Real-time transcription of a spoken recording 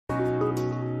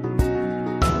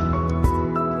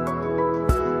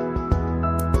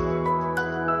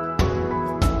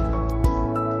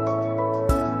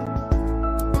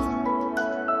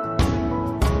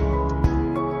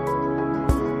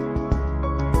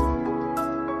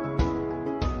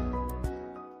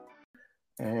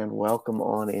welcome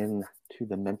on in to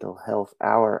the Mental Health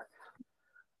Hour.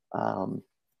 Um,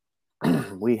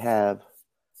 we have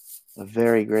a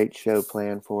very great show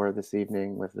planned for this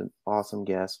evening with an awesome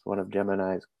guest, one of Gemma and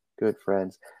I's good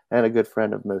friends, and a good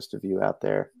friend of most of you out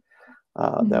there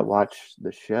that Mhm. watch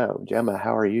the show. Gemma,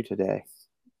 how are you today?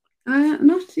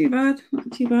 Not too bad,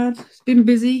 not too bad. It's been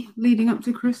busy leading up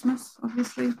to Christmas,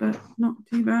 obviously, but not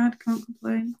too bad. Can't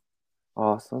complain.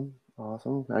 Awesome,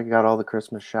 awesome. I got all the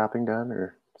Christmas shopping done,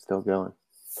 or still going?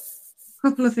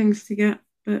 Couple of things to get,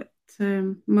 but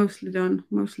mostly done,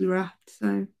 mostly wrapped,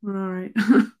 so we're all right.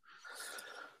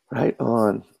 Right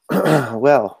on.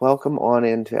 Well, welcome on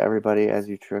in to everybody as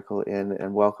you trickle in,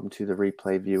 and welcome to the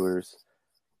replay viewers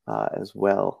as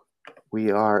well.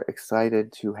 We are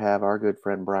excited to have our good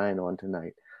friend Brian on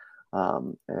tonight.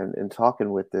 And in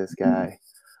talking with this guy,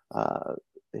 uh,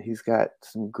 he's got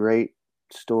some great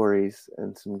stories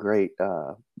and some great,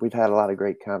 we've had a lot of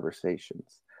great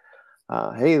conversations.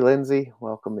 Hey, Lindsay,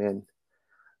 welcome in.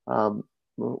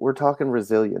 We're talking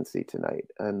resiliency tonight,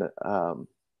 and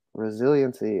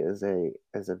resiliency is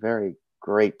a very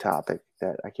great topic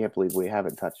that I can't believe we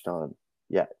haven't touched on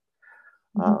yet.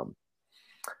 Mhm. Um,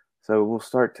 so we'll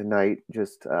start tonight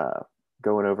just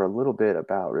going over a little bit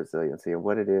about resiliency and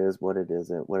what it is, what it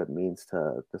isn't, what it means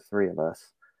to the three of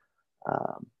us,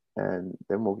 and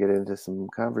then we'll get into some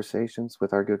conversations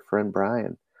with our good friend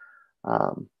Brian.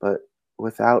 But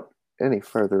without any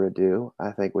further ado,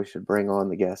 I think we should bring on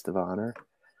the guest of honor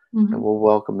and Mhm. we'll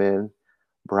welcome in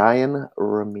Brian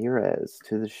Ramirez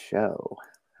to the show.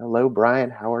 Hello, Brian.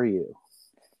 How are you?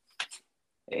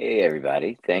 Hey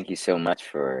everybody! Thank you so much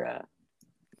for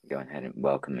going ahead and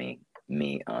welcoming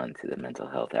me onto the Mental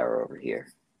Health Hour over here.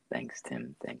 Thanks,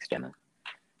 Tim. Thanks, Gemma.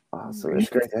 Awesome. It's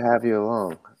Great. great to have you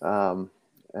along.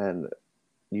 And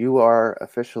you are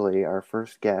officially our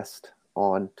first guest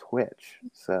on Twitch.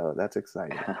 So that's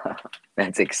exciting.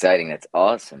 That's exciting. That's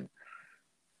awesome.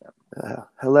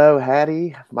 Hello,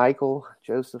 Hattie, Michael,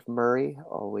 Joseph Murray.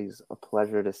 Always a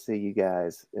pleasure to see you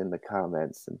guys in the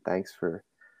comments. And thanks for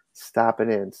stopping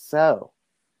in. So,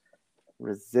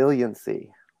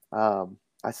 resiliency.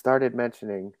 I started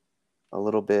mentioning a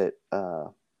little bit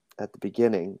at the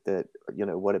beginning that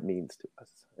what it means to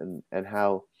us and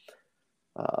how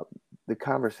uh, the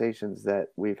conversations that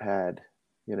we've had,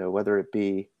 whether it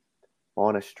be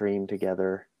on a stream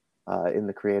together in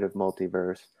the creative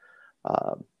multiverse,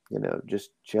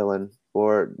 just chilling,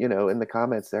 or in the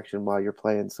comment section while you're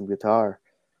playing some guitar.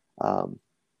 Um,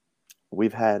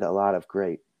 we've had a lot of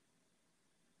great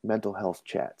mental health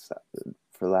chats,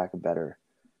 for lack of better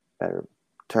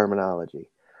terminology.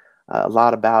 A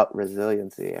lot about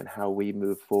resiliency and how we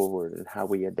move forward and how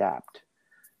we adapt.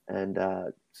 And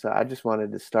so I just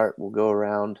wanted to start. We'll go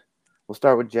around. We'll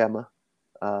start with Gemma.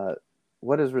 Uh,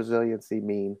 what does resiliency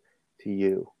mean to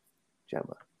you,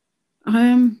 Gemma?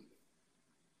 Um,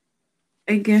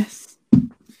 I guess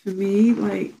for me,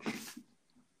 like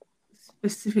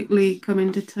specifically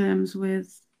coming to terms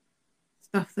with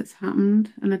stuff that's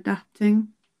happened and adapting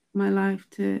my life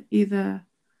to either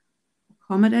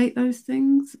accommodate those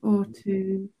things or Mhm.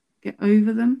 to get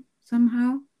over them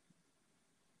somehow.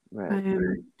 Right.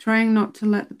 Trying not to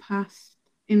let the past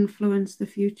influence the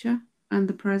future and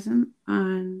the present,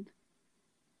 and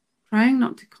trying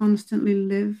not to constantly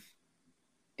live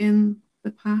in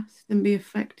the past and be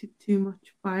affected too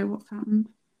much by what's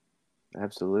happened.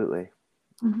 Absolutely.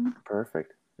 Hmm.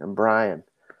 Perfect. And Brian,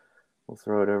 we'll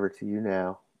throw it over to you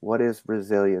now. What is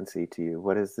resiliency to you?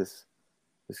 What does this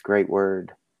great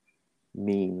word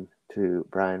mean to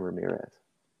Brian Ramirez?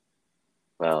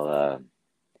 Well,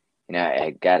 I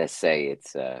gotta say,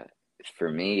 it's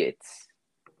for me, it's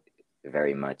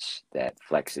very much that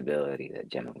flexibility that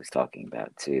Gemma was talking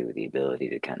about too. The ability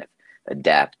to kind of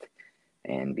adapt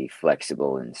and be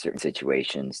flexible in certain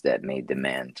situations that may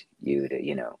demand you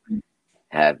to,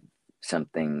 have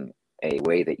something a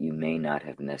way that you may not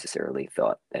have necessarily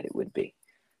thought that it would be,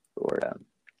 or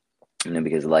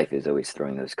because life is always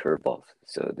throwing those curveballs.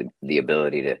 So the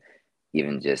ability to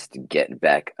even just get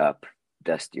back up,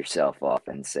 dust yourself off,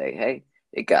 and say, "Hey,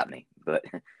 it got me, but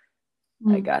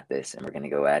I Mm. got this, and we're gonna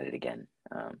go at it again."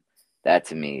 That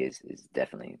to me is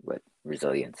definitely what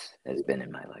resilience has been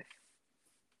in my life.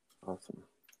 Awesome.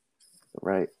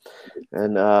 Right.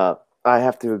 And I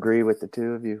have to agree with the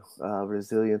two of you.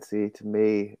 Resiliency to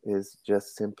me is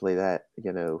just simply that,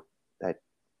 that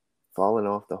falling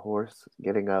off the horse,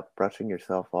 getting up, brushing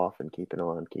yourself off, and keeping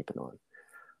on, keeping on.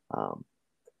 Um,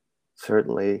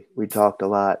 Certainly, we talked a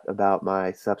lot about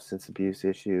my substance abuse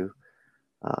issue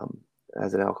um,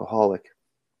 as an alcoholic,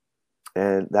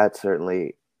 and that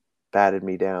certainly batted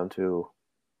me down to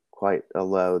quite a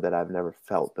low that I've never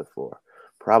felt before.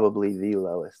 probably the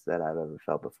lowest that I've ever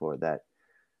felt before. That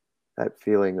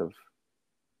feeling of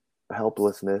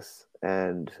helplessness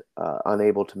and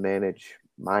unable to manage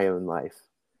my own life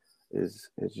is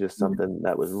just something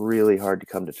that was really hard to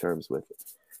come to terms with.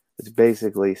 It's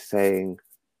basically saying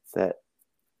that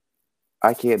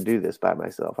I can't do this by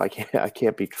myself. I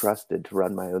can't be trusted to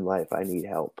run my own life. I need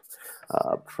help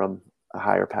from a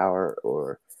higher power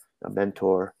or a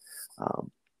mentor,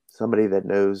 somebody that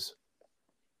knows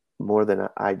more than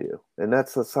I do. And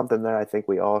that's something that I think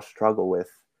we all struggle with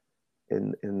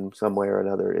in some way or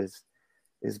another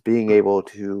is being able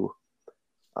to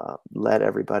let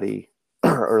everybody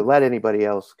or let anybody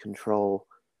else control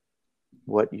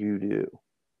what you do.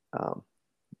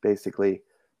 Basically,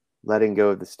 letting go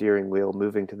of the steering wheel,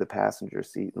 moving to the passenger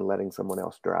seat, and letting someone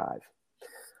else drive.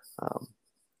 Um,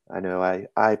 I know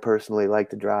I personally like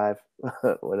to drive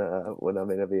when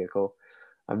I'm in a vehicle.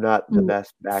 I'm not the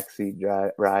best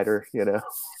backseat rider, you know.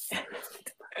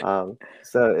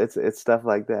 So it's stuff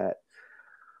like that.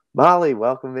 Molly,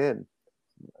 welcome in.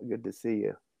 Good to see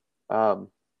you.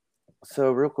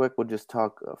 So real quick, we'll just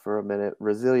talk for a minute.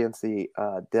 Resiliency,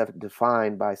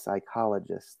 defined by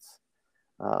psychologists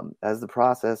as the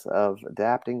process of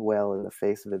adapting well in the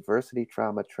face of adversity,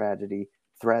 trauma, tragedy,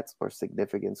 threats, or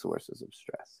significant sources of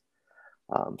stress,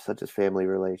 such as family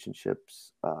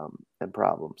relationships and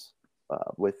problems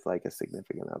with like a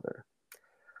significant other.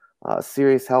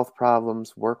 Serious health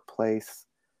problems, workplace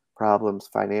problems,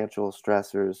 financial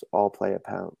stressors all play a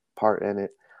part in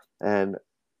it. And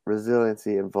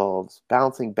resiliency involves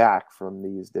bouncing back from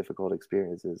these difficult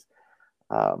experiences,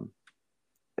 um,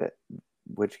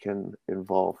 which can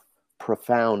involve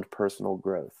profound personal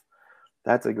growth.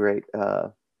 That's a great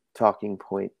talking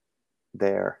point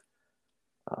there.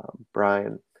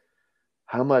 Brian,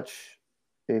 how much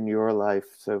in your life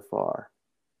so far,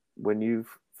 when you've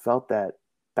felt that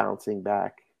bouncing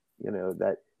back, you know,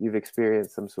 that you've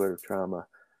experienced some sort of trauma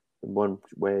in one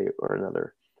way or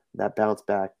another, that bounce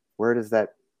back, where does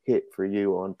that hit for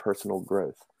you on personal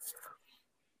growth?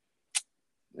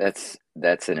 That's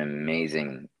an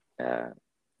amazing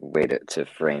way to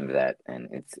frame that, and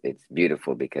it's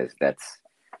beautiful because that's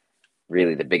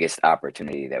really the biggest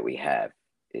opportunity that we have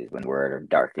is when we're at our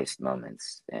darkest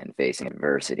moments and facing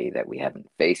adversity that we haven't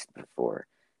faced before,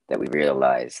 that we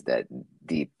realize that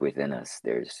deep within us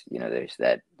there's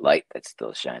that light that's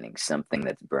still shining, something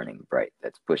that's burning bright,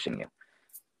 that's pushing you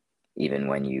even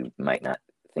when you might not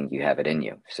think you have it in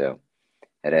you. So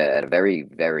at a very,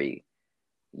 very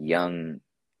young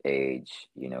age,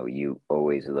 you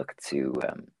always look to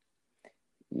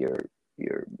your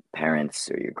your parents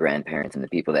or your grandparents and the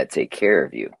people that take care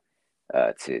of you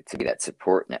to be that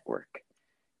support network.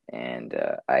 And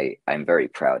I'm very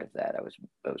proud of that. I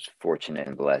was fortunate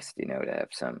and blessed, to have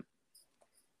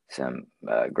some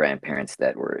grandparents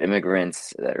that were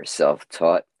immigrants that are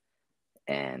self-taught,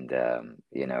 and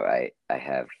I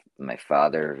have my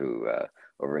father who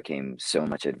overcame so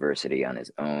much adversity on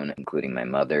his own, including my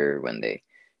mother when they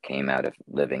came out of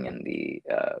living in the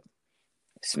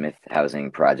Smith housing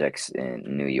projects in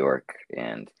New York,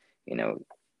 and you know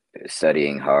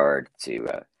studying hard to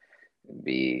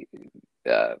be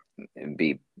uh,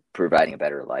 be providing a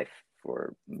better life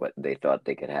for what they thought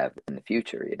they could have in the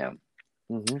future,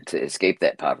 Mm-hmm. to escape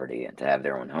that poverty and to have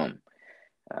their own home.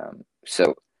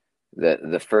 So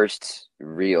the first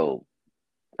real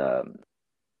um,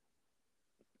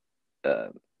 uh,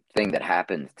 thing that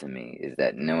happened to me is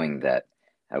that knowing that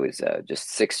I was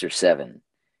just 6 or 7,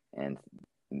 and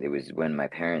it was when my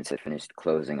parents had finished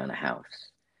closing on a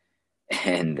house,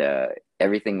 and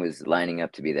everything was lining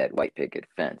up to be that white picket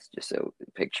fence, just so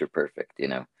picture perfect,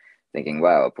 thinking,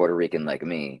 wow, a Puerto Rican like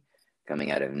me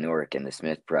coming out of Newark and the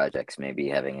Smith projects may be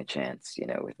having a chance,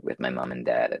 with my mom and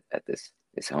dad at this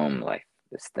home life,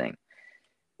 this thing.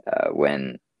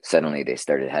 When suddenly they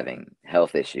started having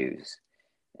health issues,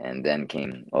 and then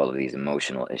came all of these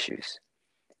emotional issues,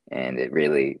 and it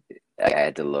really, I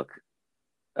had to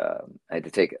I had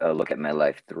to take a look at my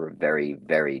life through a very,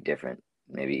 very different,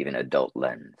 maybe even adult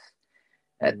lens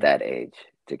at Mm-hmm. that age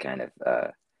to kind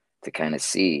of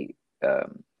see,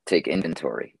 take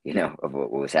inventory, of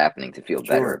what was happening, to feel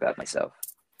better Sure. about myself.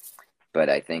 But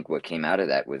I think what came out of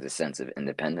that was a sense of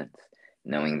independence,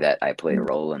 knowing that I played a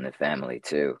role in the family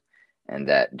too, and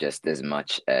that just as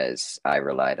much as I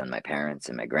relied on my parents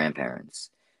and my grandparents,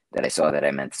 that I saw that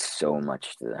I meant so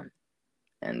much to them,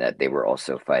 and that they were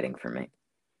also fighting for me.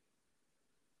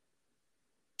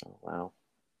 Oh, wow.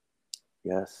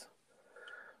 Yes.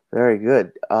 Very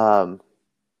good.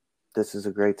 This is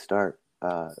a great start.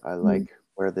 I like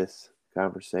where this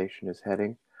conversation is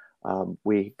heading.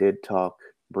 We did talk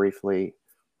briefly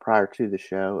prior to the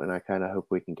show, and I kind of hope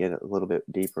we can get a little bit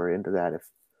deeper into that. If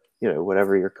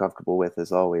whatever you're comfortable with,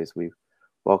 as always, we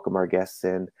welcome our guests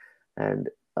in, and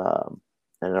and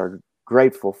are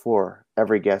grateful for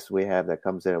every guest we have that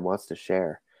comes in and wants to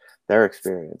share their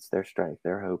experience, their strength,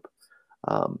 their hope,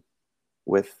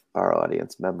 with our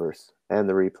audience members and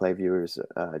the replay viewers,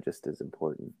 just as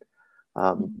important.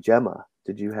 Gemma,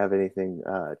 did you have anything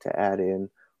to add in,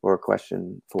 or a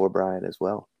question for Brian as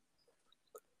well?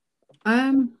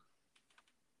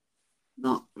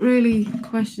 Not really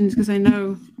questions, because I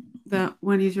know that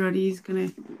when he's ready, he's gonna.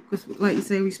 Because, like you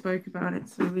say, we spoke about it,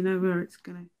 so we know where it's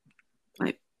gonna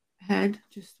head.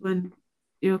 Just when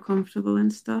you're comfortable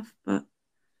and stuff, but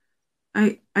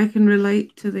I can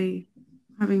relate to the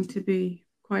having to be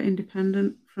quite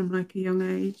independent from a young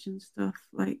age and stuff.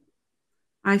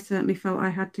 I certainly felt I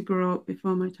had to grow up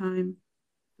before my time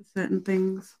for certain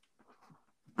things,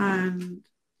 and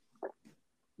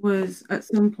was at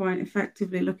some point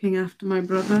effectively looking after my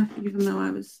brother, even though I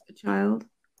was a child.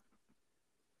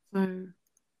 So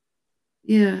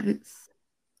yeah,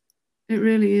 it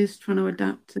really is trying to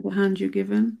adapt to the hand you're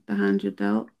given, the hand you're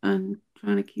dealt, and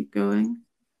trying to keep going.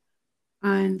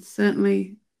 And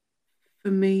certainly for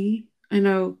me, I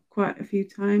know quite a few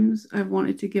times I've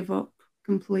wanted to give up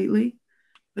completely,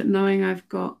 but knowing I've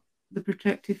got the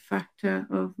protective factor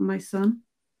of my son,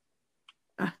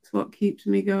 that's what keeps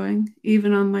me going.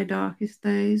 Even on my darkest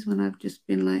days, when I've just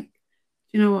been like,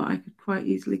 do you know what, I could quite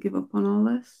easily give up on all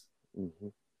this. Mm-hmm.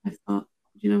 I thought,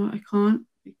 do you know what, I can't,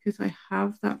 because I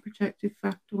have that protective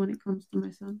factor when it comes to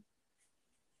my son.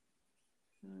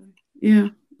 So yeah,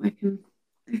 I can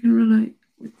relate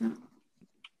with that.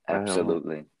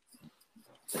 Absolutely.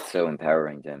 It's so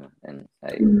empowering, Gemma, and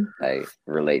I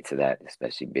relate to that,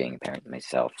 especially being a parent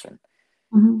myself. And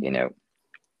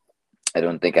I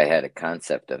don't think I had a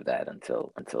concept of that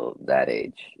until that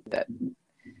age, that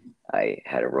I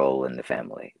had a role in the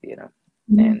family,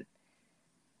 and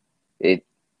it,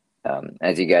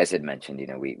 as you guys had mentioned,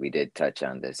 we did touch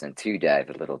on this, and to dive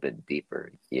a little bit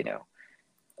deeper,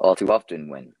 all too often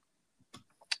when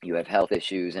you have health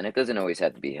issues, and it doesn't always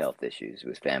have to be health issues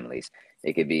with families.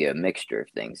 It could be a mixture of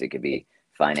things. It could be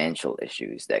financial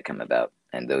issues that come about,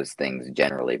 and those things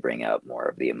generally bring out more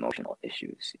of the emotional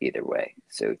issues either way.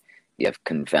 So you have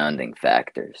confounding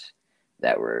factors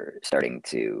that were starting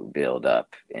to build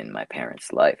up in my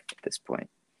parents' life at this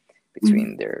point,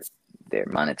 between their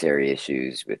monetary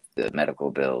issues with the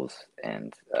medical bills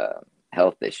and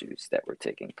health issues that were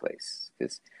taking place.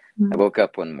 Because I woke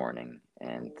up one morning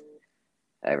and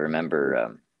I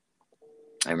remember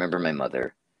my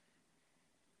mother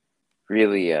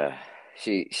really,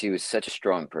 she was such a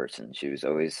strong person. She was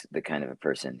always the kind of a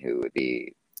person who would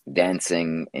be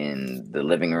dancing in the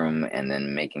living room and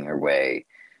then making her way,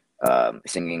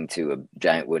 singing to a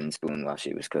giant wooden spoon while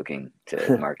she was cooking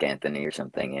to Mark Anthony or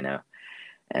something,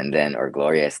 and then, or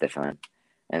Gloria Estefan.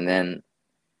 And then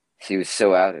she was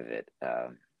so out of it.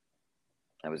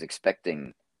 I was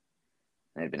expecting,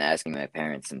 I had been asking my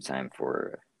parents some time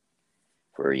for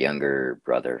a younger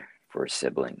brother, for a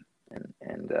sibling,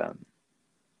 and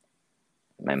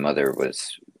my mother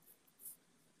was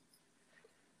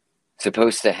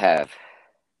supposed to have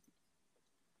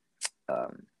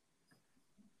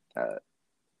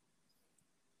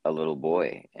a little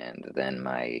boy, and then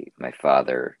my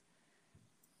father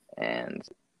and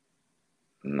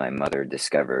my mother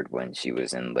discovered when she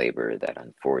was in labor that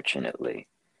unfortunately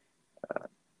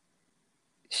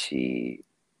she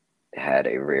had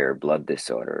a rare blood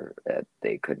disorder that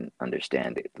they couldn't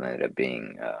understand. It ended up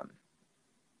being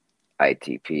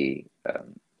ITP,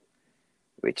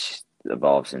 which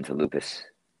evolves into lupus,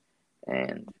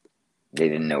 and they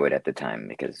didn't know it at the time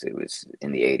because it was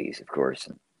in the 80s, of course,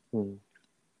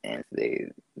 and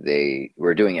they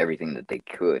were doing everything that they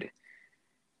could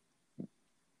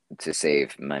to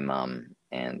save my mom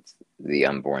and the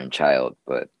unborn child,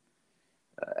 but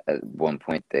at one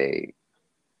point they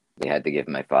had to give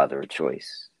my father a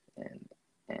choice,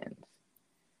 and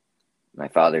my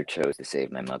father chose to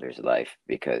save my mother's life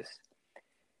because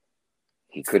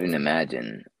he couldn't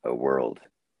imagine a world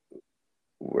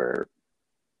where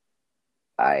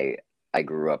I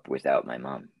grew up without my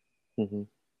mom.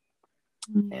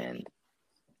 And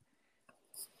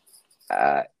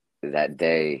that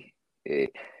day, they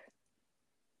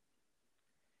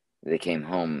came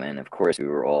home, and of course we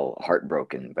were all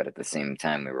heartbroken, but at the same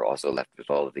time we were also left with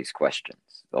all of these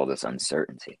questions, all this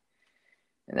uncertainty,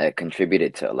 and that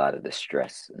contributed to a lot of the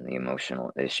stress and the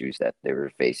emotional issues that they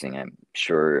were facing. I'm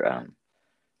sure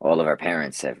all of our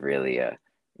parents have really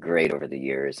grayed over the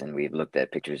years, and we've looked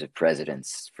at pictures of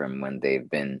presidents from when they've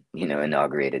been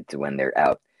inaugurated to when they're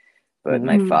out, But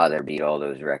my Hmm. father beat all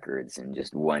those records in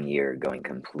just 1 year, going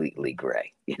completely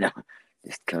gray,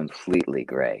 just completely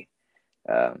gray.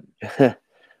 Um,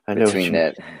 I know what between you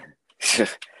mean.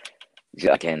 that,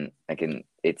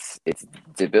 it's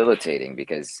debilitating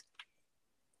because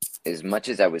as much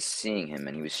as I was seeing him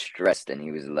and he was stressed and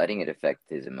he was letting it affect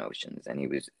his emotions and he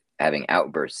was having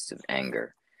outbursts of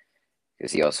anger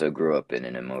because he also grew up in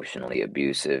an emotionally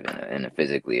abusive and a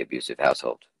physically abusive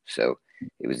household. So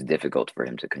it was difficult for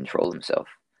him to control himself.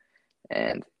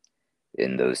 And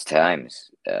in those times,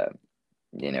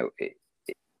 you know, it,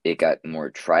 it got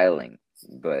more trialing,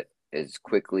 but as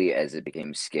quickly as it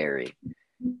became scary,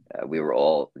 we were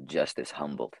all just as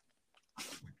humbled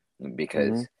Hmm.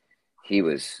 because he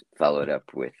was followed up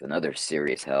with another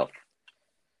serious health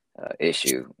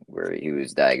issue where he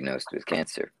was diagnosed with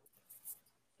cancer,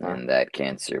 Wow. and that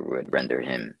cancer would render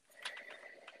him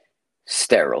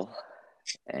sterile.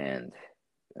 And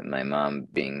my mom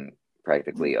being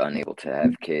practically unable to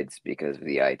have kids because of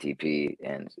the ITP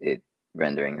and it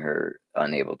rendering her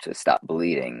unable to stop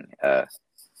bleeding,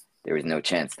 there was no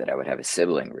chance that I would have a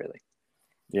sibling really.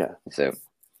 Yeah. So,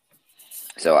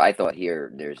 so I thought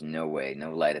here, there's no way,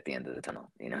 no light at the end of the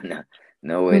tunnel.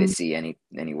 No way to Mm. see any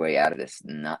way out of this.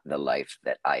 Not the life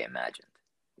that I imagined.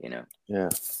 You know, Yeah.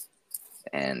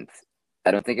 and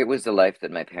I don't think it was the life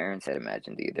that my parents had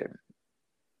imagined either.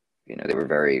 They were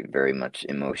very, very much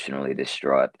emotionally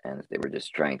distraught, and they were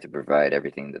just trying to provide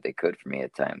everything that they could for me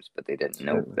at times, but they didn't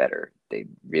know Certainly. better. They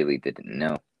really didn't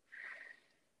know.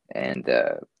 And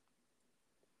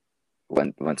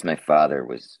once my father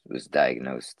was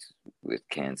diagnosed with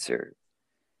cancer,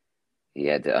 he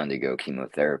had to undergo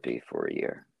chemotherapy for a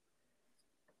year.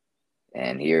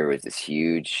 And here was this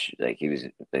huge, like he was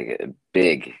like a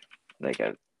big, like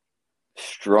a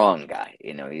strong guy.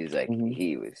 Hmm.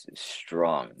 He was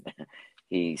strong.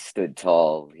 He stood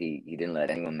tall. He didn't let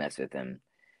anyone mess with him.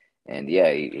 And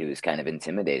yeah, he was kind of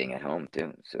intimidating at home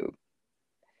too. So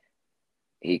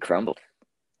he crumbled.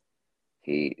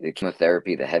 The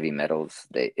chemotherapy, the heavy metals,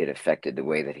 it affected the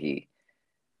way that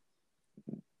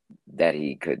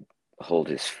he could hold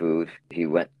his food. He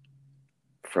went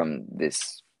from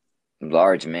this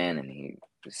large man and he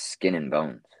was skin and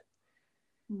bones.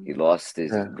 He Mm. lost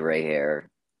his Yeah. gray hair.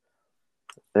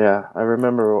 Yeah. I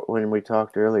remember when we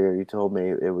talked earlier, you told me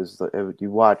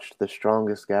you watched the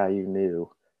strongest guy you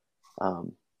knew,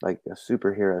 um, like a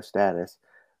superhero status,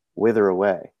 wither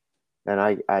away. And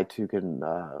I too can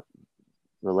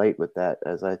relate with that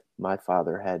as my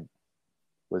father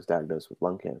was diagnosed with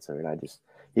lung cancer. And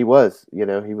he was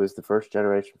the first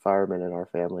generation fireman in our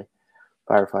family,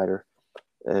 firefighter,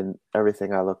 and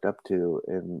everything I looked up to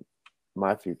in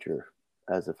my future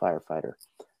as a firefighter,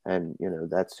 and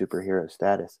that superhero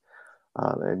status.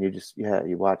 And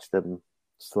you watch them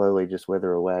slowly just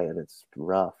wither away, and it's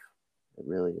rough. It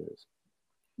really is.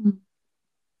 Mm.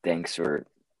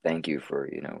 Thank you for,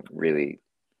 really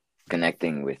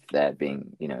connecting with that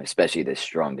being, especially the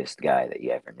strongest guy that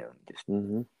you ever knew, just,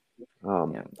 Hmm. you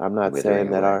know, I'm not withering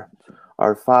saying that away.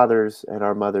 our fathers and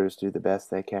our mothers do the best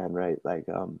they can, right? Like,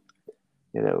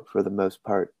 for the most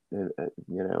part,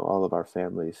 all of our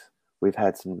families, we've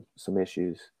had some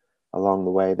issues along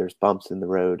the way. There's bumps in the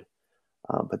road,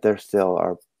 but they're still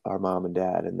our mom and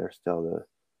dad, and they're still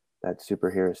that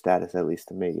superhero status, at least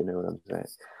to me. You know what I'm saying?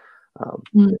 Um,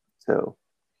 Mm. so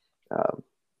um,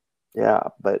 yeah,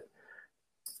 but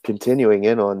continuing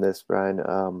in on this, Brian,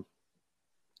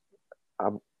 I, I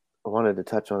wanted to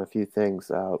touch on a few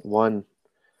things. One,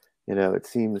 it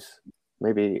seems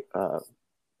maybe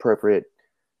appropriate.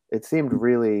 It seemed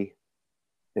really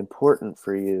important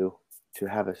for you to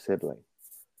have a sibling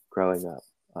growing up.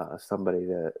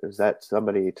 Is that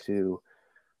somebody to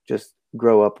just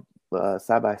grow up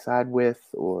side by side with,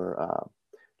 or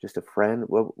just a friend?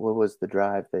 What was the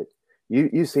drive that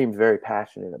you seemed very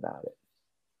passionate about it?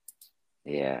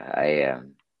 Yeah,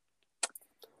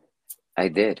 I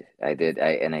did,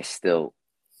 and I still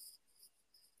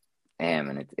am,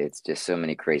 and it's just so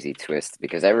many crazy twists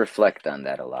because I reflect on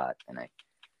that a lot, and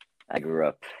I grew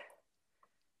up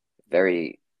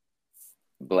very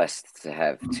blessed to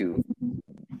have two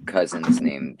cousins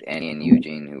named Annie and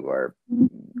Eugene who are,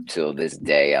 till this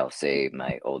day, I'll say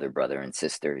my older brother and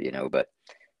sister, but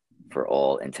for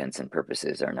all intents and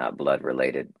purposes are not blood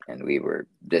related, and we were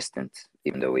distant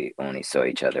even though we only saw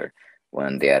each other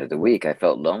 1 day out of the week. I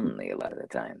felt lonely a lot of the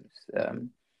times. Hmm.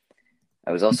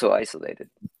 I was also isolated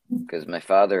because my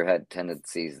father had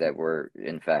tendencies that were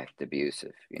in fact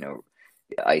abusive,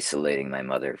 isolating my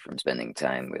mother from spending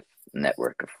time with a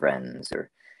network of friends or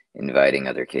inviting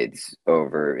other kids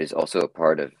over is also a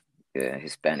part of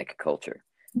Hispanic culture.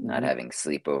 Not Hmm. having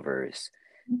sleepovers,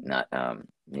 not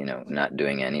not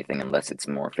doing anything unless it's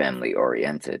more family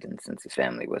oriented. And since his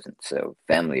family wasn't so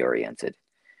family oriented,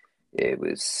 it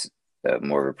was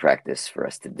more of a practice for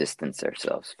us to distance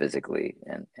ourselves physically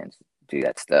and do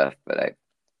that stuff. But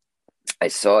I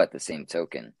saw at the same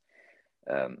token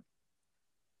um,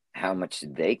 how much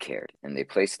they cared, and they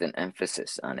placed an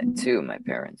emphasis on it too. My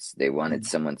parents, they wanted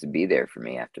someone to be there for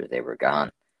me after they were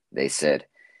gone. They said,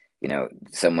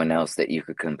 someone else that you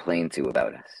could complain to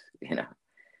about us. Yeah.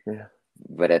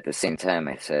 But at the same time,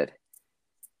 I said,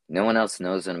 no one else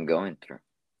knows what I'm going through.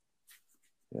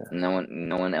 Yeah.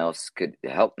 No one else could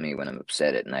help me when I'm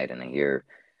upset at night and I hear,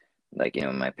 like,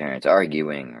 my parents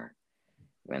arguing, or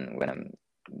when I'm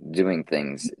doing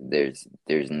things. There's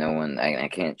no one. I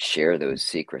can't share those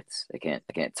secrets. I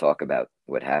can't talk about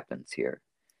what happens here.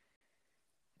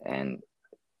 And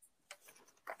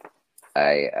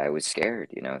I was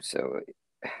scared, so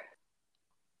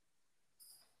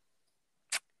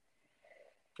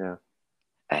Yeah.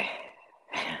 I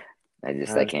I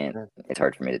I can't. understand. It's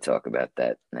hard for me to talk about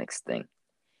that next thing.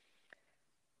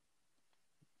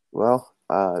 Well,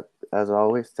 as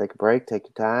always, take a break, take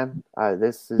your time.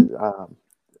 This is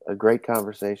a great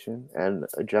conversation, and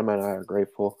Gemma and I are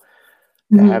grateful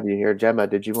to Mhm. have you here. Gemma,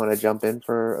 did you want to jump in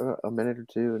for a minute or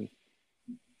two and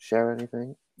share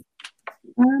anything?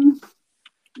 Um,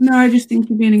 no, I just think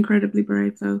you're being incredibly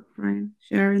brave, though, Brian,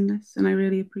 sharing this, and I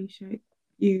really appreciate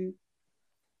you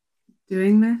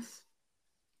doing this.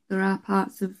 There are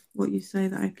parts of what you say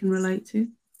that I can relate to,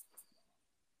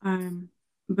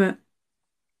 but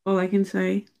all I can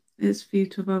say is for you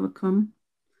to have overcome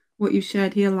what you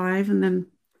shared here live, and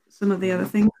then some of the other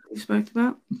things that we spoke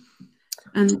about,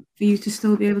 and for you to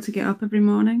still be able to get up every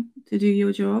morning to do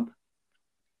your job,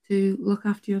 to look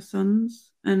after your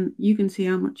sons, and you can see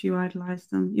how much you idolize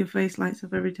them. Your face lights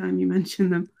up every time you mention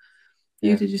them. For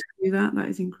you Yeah. to just do that, that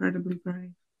is incredibly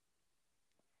brave.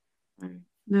 So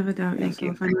never doubt Thank you.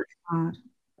 yourself. I know it's hard,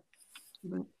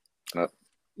 but Well,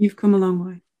 you've come a long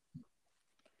way.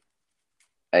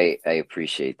 I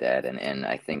appreciate that, and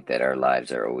I think that our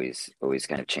lives are always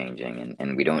kind of changing,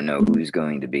 and we don't know who's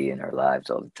going to be in our lives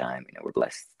all the time. We're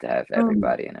blessed to have Oh,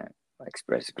 everybody, and I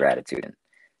express gratitude and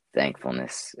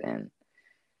thankfulness. And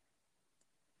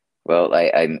well,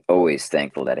 I'm always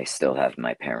thankful that I still have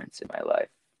my parents in my life.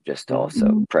 Just to Mhm.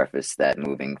 also preface that,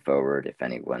 moving forward, if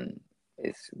anyone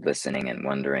is listening and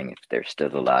wondering if they're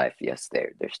still alive, yes,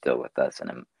 they're still with us, and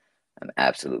I'm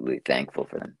absolutely thankful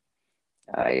for them.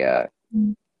 I uh,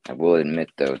 I will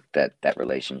admit though that that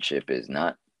relationship is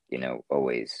not,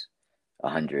 always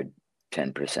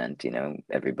 110%.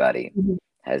 Everybody mhm.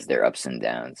 has their ups and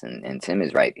downs, and Tim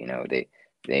is right.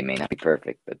 They may not be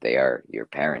perfect, but they are your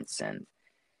parents,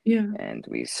 Yeah. and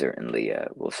we certainly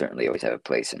will certainly always have a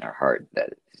place in our heart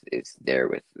that is there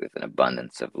with an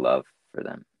abundance of love for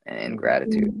them and Mhm.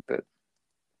 gratitude. But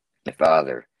my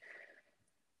father,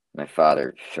 my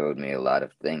father showed me a lot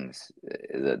of things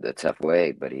the tough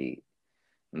way, but he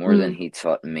more than Mm. he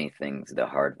taught me things the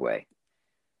hard way.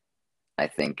 I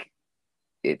think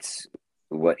it's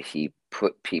what he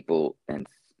put people and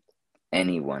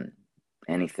anyone,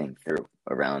 anything through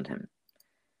around him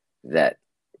that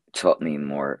taught me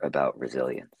more about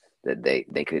resilience, that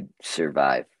they could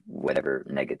survive whatever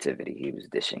negativity he was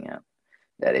dishing out,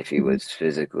 that if he Mhm. was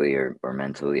physically or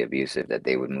mentally abusive, that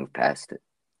they would move past it,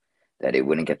 that it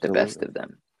wouldn't get the best Absolutely. of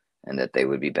them, and that they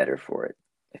would be better for it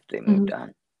if they moved Mhm.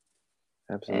 on. And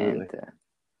Absolutely.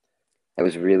 it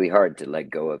was really hard to let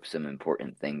go of some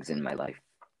important things in my life.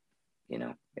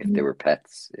 If they Mhm. were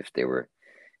pets, if they were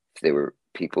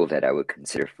people that I would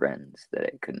consider friends that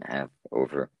I couldn't have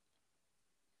over,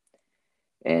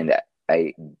 and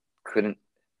I couldn't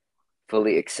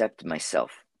fully accept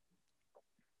myself,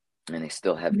 and I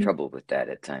still have Mhm. trouble with that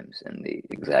at times, and the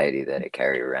anxiety that I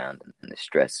carry around, and the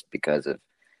stress because of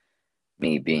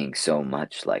me being so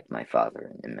much like my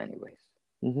father in many ways.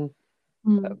 Hmm.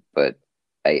 Mm. But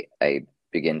I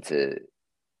begin to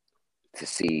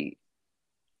see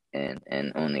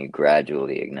and only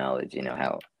gradually acknowledge,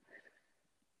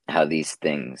 how these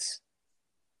things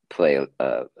play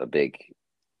a big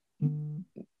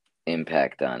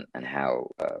impact on how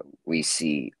we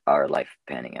see our life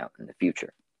panning out in the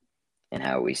future, and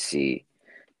how we see,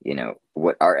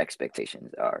 what our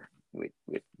expectations are with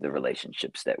the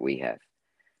relationships that we have.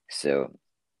 So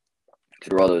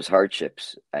through all those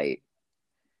hardships,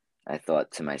 I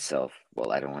thought to myself,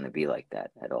 well, I don't want to be like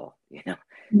that at all. If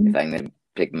Mhm. I'm going to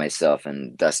pick myself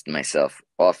and dust myself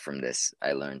off from this,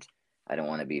 I learned I don't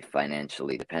want to be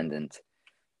financially dependent.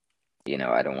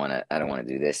 I don't want to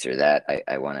do this or that.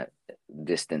 I want to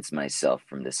distance myself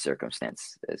from this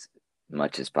circumstance as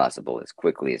much as possible, as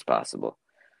quickly as possible.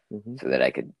 Hmm. so that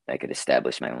I could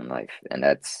establish my own life. And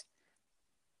that's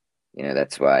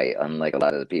why, unlike a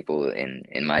lot of the people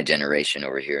in my generation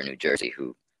over here in New Jersey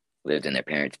who lived in their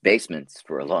parents' basements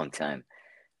for a long time,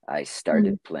 I Mm.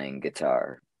 started playing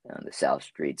guitar on the South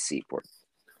Street Seaport,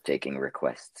 taking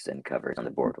requests and covers on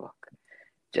the boardwalk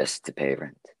just to pay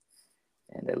rent.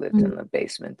 And I lived Mm. in the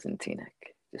basement in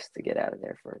Teaneck just to get out of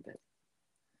there for a bit.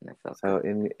 And I felt So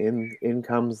good. in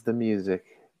comes the music.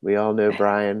 We all know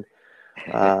Brian,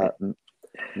 Mm.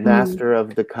 master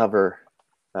of the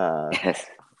uh, Yes.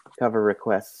 cover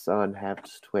requests on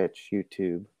Hap's Twitch,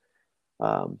 YouTube.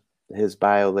 Um, his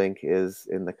bio link is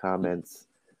in the comments,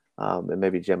 and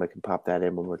maybe Gemma can pop that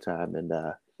in one more time. And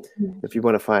Mm. if you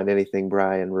want to find anything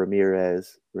Brian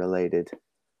Ramirez related,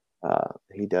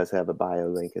 he does have a bio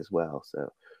link as well.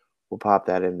 So we'll pop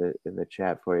that in the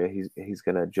chat for you. He's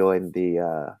going to join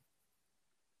the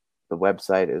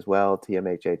website as well,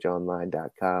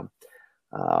 tmhhonline.com.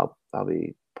 I'll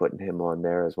be putting him on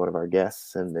there as one of our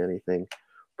guests and anything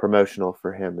promotional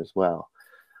for him as well.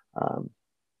 Um,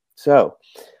 so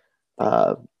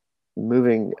uh,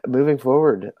 moving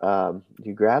forward,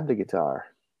 you grab the guitar.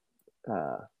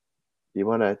 Uh, you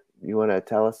wanna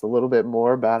tell us a little bit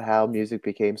more about how music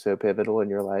became so pivotal in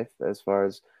your life as far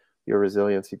as your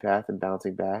resiliency path and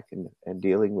bouncing back and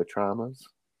dealing with traumas?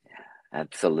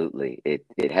 Absolutely.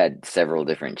 It had several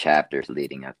different chapters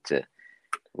leading up to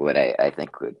what I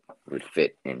think would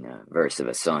fit in a verse of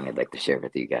a song I'd like to share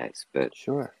with you guys. But,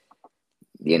 Sure.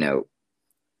 you know,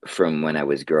 from when I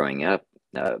was growing up,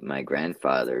 my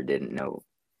grandfather didn't know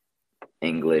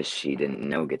English. He didn't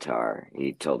know guitar.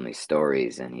 He told me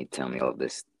stories and he'd tell me all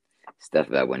this stuff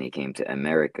about when he came to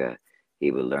America,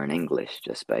 he would learn English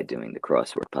just by doing the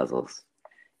crossword puzzles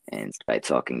and by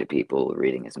talking to people,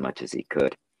 reading as much as he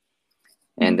could.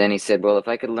 And Mm. then he said, "Well, if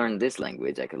I could learn this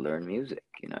language, I could learn music.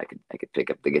 I could pick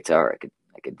up the guitar.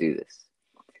 I could do this."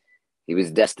 He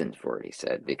was destined for it, he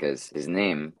said, because his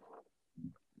name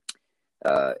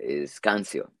is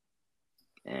Cancio,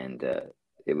 and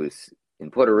it was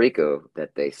in Puerto Rico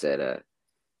that they said,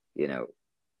 you know,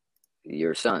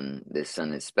 this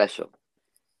son is special.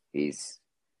 He's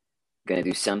gonna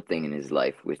do something in his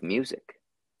life with music,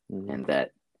 Mm-hmm. and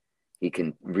that he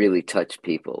can really touch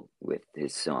people with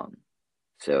his song.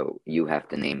 So you have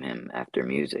to name him after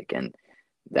music. And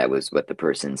that was what the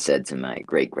person said to my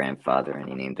great grandfather, and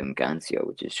he named him Cancio,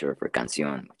 which is short for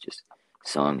canción, which is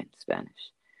song in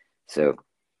Spanish. So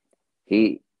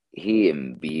he he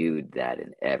imbued that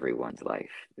in everyone's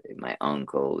life, my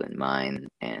uncle and mine,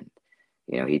 and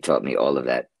he taught me all of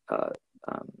that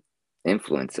um,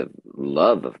 influence of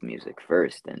love of music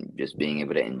first, and just being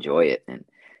able to enjoy it, and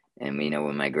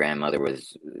when my grandmother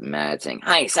was mad saying,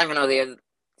 "Ay, sácanos de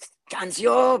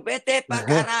canción, vete pa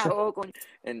carajo,"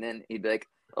 and then he'd be like,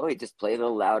 "Oh, he'd just play a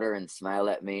little louder and smile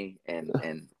at me, and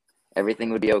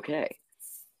everything would be okay."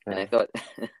 And Yeah. I thought,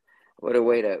 what a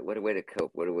way to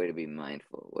cope, what a way to be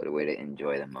mindful, what a way to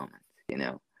enjoy the moment.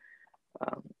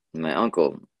 My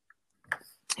uncle,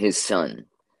 his son,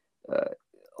 uh,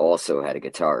 also had a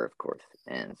guitar, of course,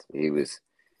 and he was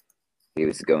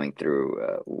going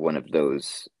through one of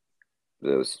those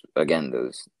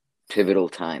pivotal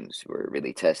times where it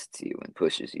really tests you and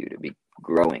pushes you to be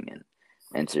growing and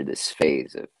enter this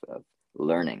phase of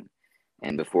learning.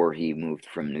 And before he moved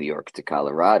from New York to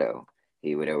Colorado,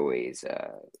 he would always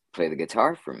play the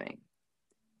guitar for me,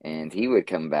 and he would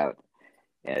come about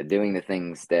doing the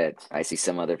things that I see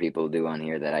some other people do on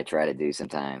here that I try to do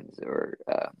sometimes, or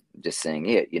just saying,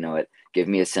 "Yeah, you know what? Give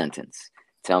me a sentence.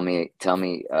 Tell me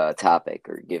a topic,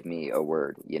 or give me a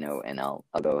word, and I'll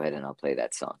go ahead and I'll play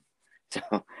that song." So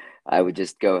I would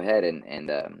just go ahead and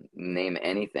name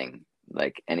anything,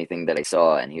 like anything that I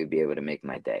saw, and he would be able to make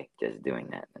my day just doing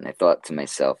that. And I thought to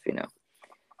myself,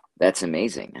 that's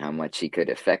amazing how much he could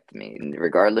affect me, and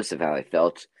regardless of how I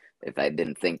felt. If I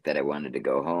didn't think that I wanted to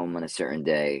go home on a certain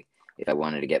day, if I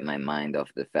wanted to get my mind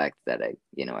off the fact that I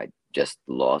just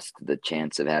lost the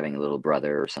chance of having a little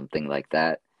brother or something like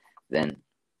that, then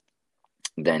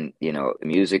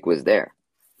music was there.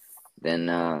 Then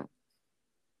I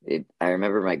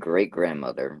remember my great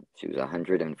grandmother, she was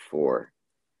 104,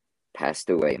 passed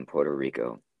away in Puerto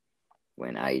Rico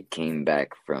when I came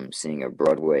back from seeing a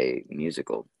Broadway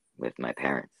musical with my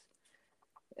parents,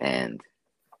 and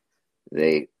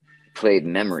they played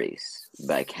Memories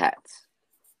by Cats.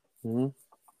 Mm-hmm.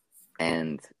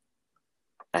 And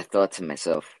I thought to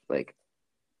myself, like,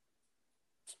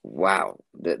 wow,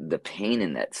 the pain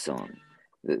in that song,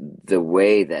 the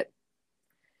way that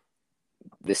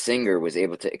the singer was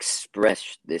able to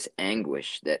express this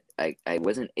anguish that I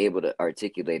wasn't able to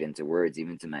articulate into words,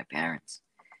 even to my parents.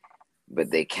 but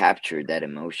they captured that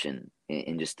emotion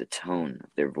in just the tone of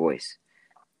their voice.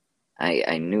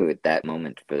 I knew at that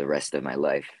moment for the rest of my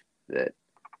life that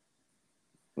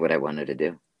what I wanted to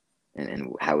do,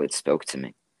 and how it spoke to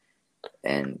me.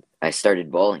 And I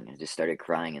started bawling. I just started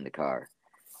crying in the car.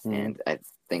 Mm-hmm. And I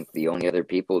think the only other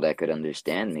people that could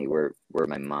understand me were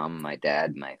my mom, my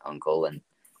dad, my uncle, and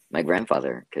my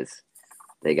grandfather, because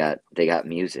they got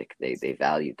music. They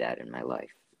valued that in my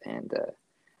life, and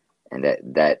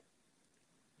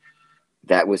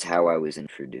that was how I was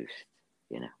introduced.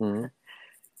 You know. Mm-hmm.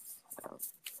 Um,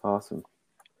 Awesome.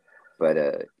 but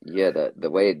yeah, the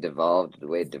way it devolved, the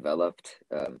way it developed,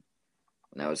 when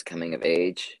I was coming of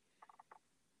age,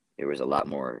 there was a lot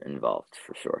more involved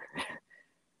for sure.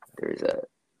 there was a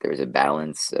there was a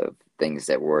balance of things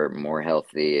that were more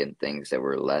healthy and things that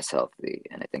were less healthy,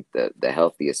 and I think the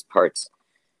healthiest parts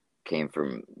came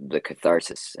from the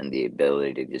catharsis and the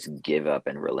ability to just give up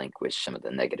and relinquish some of the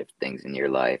negative things in your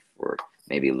life, or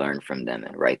maybe learn from them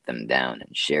and write them down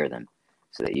and share them,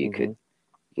 so that Mm-hmm. you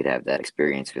could have that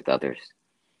experience with others.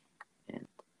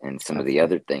 And some of the Absolutely.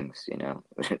 other things,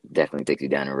 definitely takes you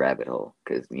down a rabbit hole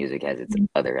because music has its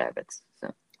other habits.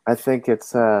 So I think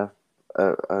it's a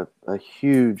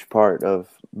huge part of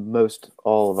most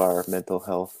all of our mental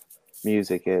health.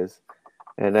 Music is,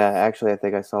 and actually, I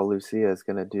think I saw Lucia is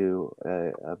going to do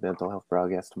a mental health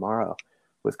broadcast tomorrow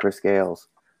with Chris Gales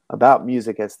about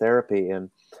music as therapy. And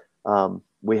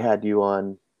we had you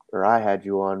on, or I had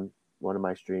you on one of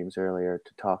my streams earlier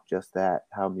to talk just that,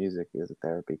 how music is a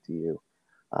therapy to you,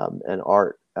 and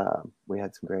art. We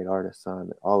had some great artists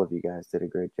on. All of you guys did a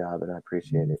great job, and I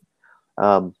appreciate it.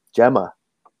 Gemma,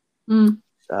 Mm.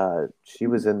 she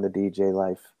was in the DJ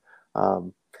life.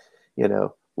 Um,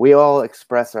 we all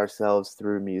express ourselves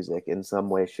through music in some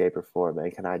way, shape, or form,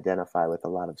 and can identify with a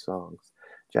lot of songs.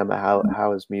 Gemma,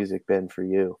 how has music been for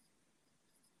you?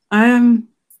 Um,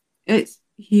 it's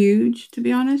huge to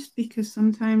be honest, because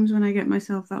sometimes when I get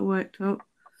myself that worked up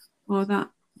or that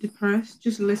depressed,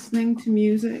 just listening to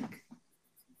music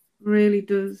really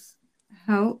does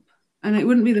help. And it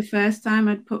wouldn't be the first time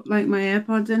I'd put like my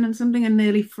AirPods in and something and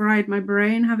nearly fried my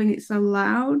brain having it so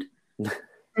loud.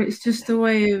 It's just a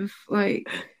way of like,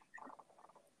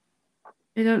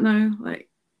 I don't know, like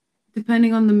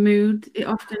depending on the mood, it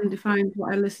often defines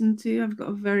what I listen to. I've got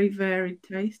a very varied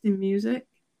taste in music,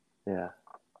 Yeah,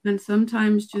 and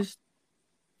sometimes just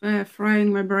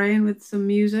frying my brain with some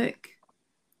music,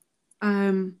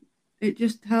 um, it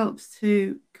just helps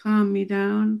to calm me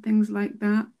down, things like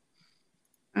that.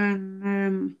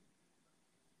 And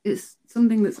it's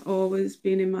something that's always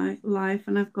been in my life,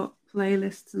 and I've got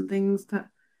playlists and things that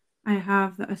I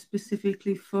have that are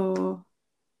specifically for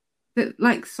that,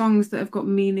 like songs that have got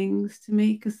meanings to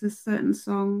me, because there's certain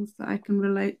songs that I can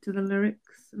relate to the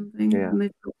lyrics and things, yeah, and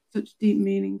they've got such deep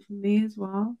meaning for me as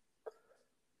well.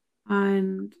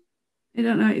 And I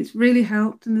don't know, it's really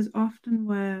helped. And there's often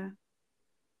where,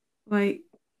 like,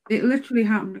 it literally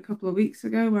happened a couple of weeks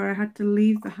ago where I had to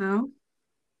leave the house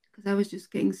because I was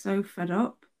just getting so fed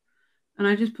up. And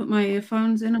I just put my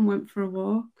earphones in and went for a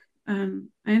walk. And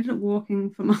I ended up walking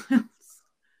for miles,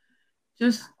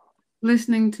 just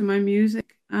listening to my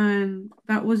music. And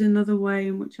that was another way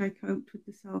in which I coped with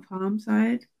the self harm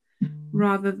side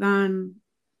rather than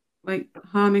like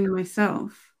harming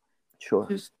myself. sure.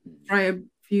 Just fry a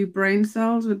few brain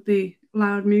cells with the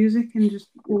loud music and just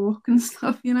walk and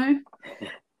stuff.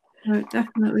 So it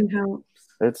definitely helps.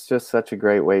 It's just such a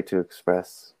great way to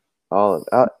express all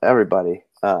of everybody.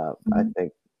 I Mhm.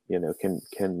 think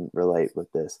can relate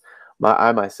with this.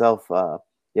 I myself,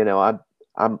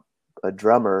 I'm a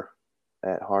drummer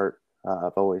at heart.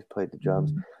 I've always played the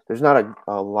drums. There's not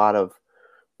a lot of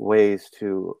ways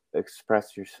to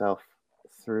express yourself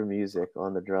through music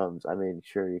on the drums. I mean,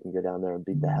 sure, you can go down there and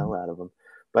beat the hell out of them,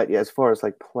 but yeah, as far as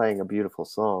like playing a beautiful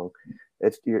song,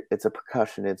 it's a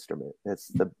percussion instrument. It's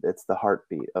the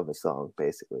heartbeat of a song,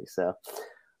 basically. So,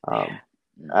 yeah. um,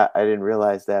 I didn't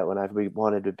realize that when I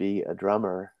wanted to be a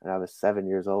drummer, and I was 7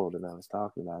 years old, and I was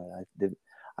talking about it. I did.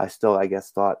 I still, I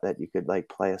guess, thought that you could like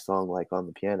play a song like on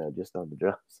the piano, just on the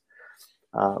drums.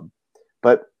 Um,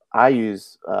 but I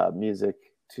use music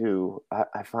to.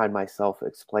 I find myself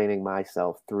explaining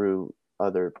myself through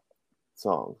other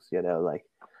songs. Like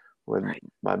when Right.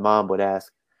 my mom would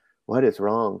ask, "What is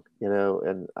wrong?"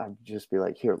 and I'd just be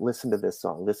like, "Here, listen to this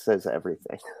song. This says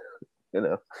everything." you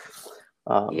know.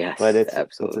 But Yes, it's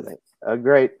absolutely. a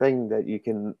great thing that you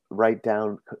can write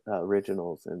down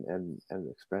originals and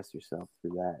express yourself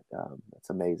through that. That's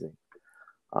amazing.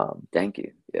 Um, Thank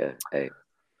you. Yeah.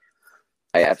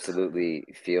 I absolutely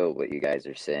feel what you guys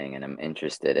are saying, and I'm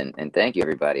interested. And thank you,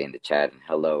 everybody in the chat, and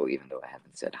hello, even though I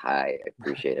haven't said hi. I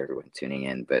appreciate everyone tuning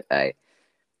in, but I'd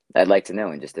like to know,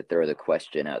 and just to throw the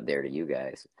question out there to you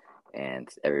guys and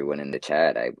everyone in the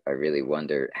chat, I really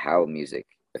wonder how music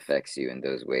affects you in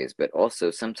those ways. But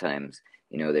also sometimes,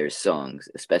 there's songs,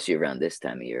 especially around this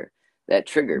time of year, that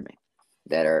trigger me,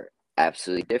 that are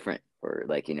absolutely different, or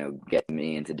like, get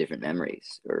me into different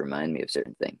memories or remind me of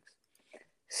certain things.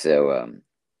 So I'm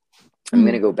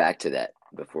going to go back to that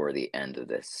before the end of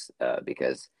this,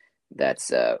 because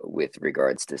that's with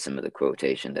regards to some of the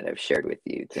quotation that I've shared with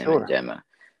you, Tim and Sure. Gemma.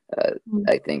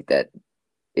 I think that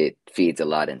it feeds a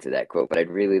lot into that quote, but I'd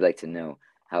really like to know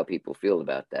how people feel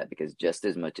about that, because just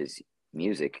as much as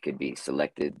music could be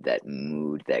selected, that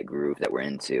mood, that groove that we're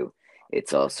into,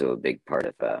 it's also a big part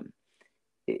of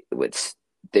what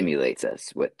stimulates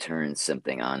us, what turns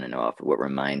something on and off, what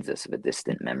reminds us of a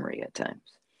distant memory at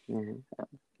times. Mm-hmm.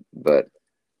 But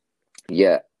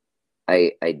yeah,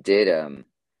 I did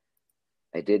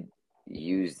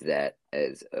use that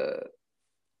as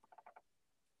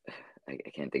I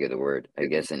can't think of the word, I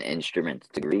guess an instrument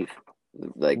to grieve,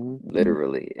 like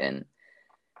literally. And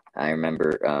I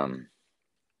remember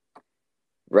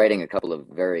writing a couple of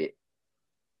very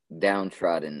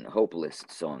downtrodden, hopeless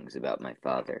songs about my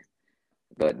father.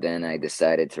 But then I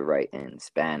decided to write in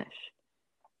Spanish.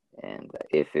 And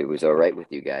if it was all right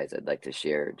with you guys, I'd like to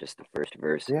share just the first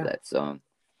verse of Yeah, that song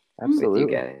with you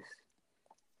absolutely. guys.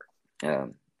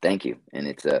 Thank you. And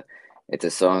it's a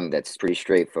song that's pretty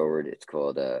straightforward. It's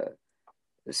called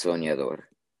Soñador,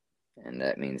 and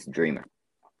that means dreamer,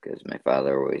 because my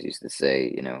father always used to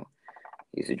say,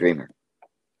 he's a dreamer.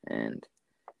 And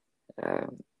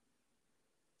um,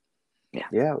 yeah,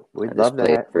 Yeah, I'll just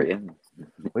play it for you.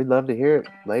 we'd love to hear it,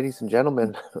 ladies and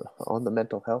gentlemen, on the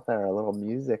Mental Health Hour. A little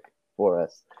music for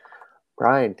us.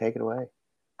 Brian, take it away.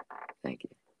 Thank you.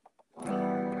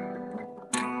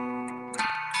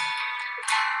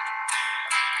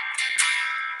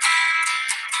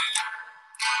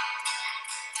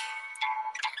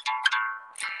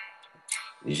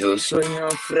 Yo soy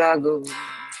náufrago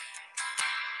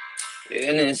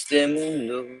en este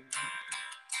mundo,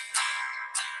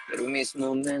 pero mis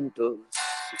momentos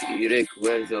y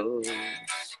recuerdos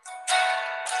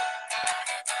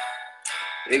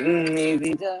en mi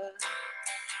vida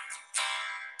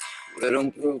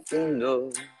fueron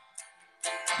profundos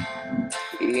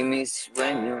y mis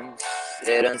sueños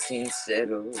eran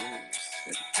sinceros.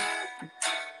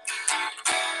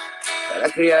 Para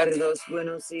criar dos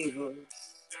buenos hijos,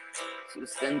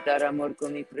 sustentar amor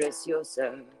con mi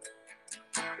preciosa,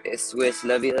 eso es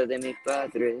la vida de mi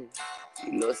padre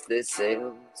y los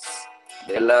deseos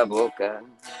de la boca.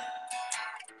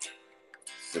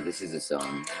 So this is a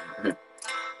song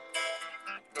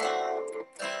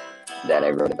that I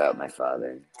wrote about my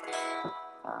father.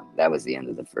 That was the end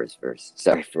of the first verse.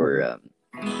 Sorry for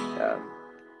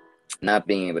not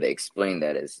being able to explain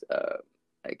that as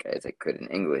I could in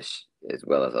English as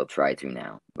well as I'll try to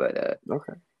now. But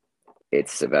Okay.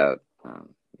 it's about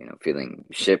feeling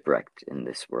shipwrecked in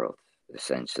this world,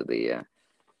 essentially.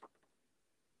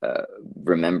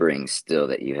 Remembering still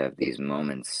that you have these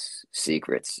moments,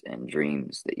 secrets, and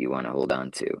dreams that you want to hold on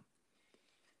to,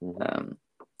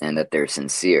 and that they're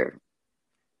sincere,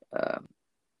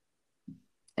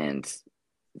 and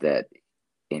that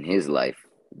in his life,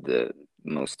 the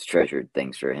most treasured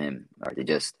things for him are to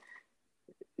just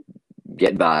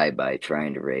get by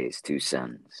trying to raise two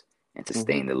sons and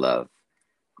sustain the love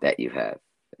that you have.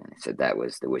 And I said that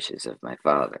was the wishes of my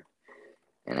father.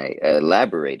 And I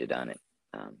elaborated on it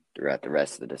throughout the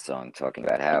rest of the song, talking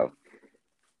about how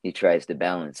he tries to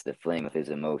balance the flame of his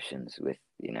emotions with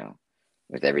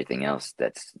everything else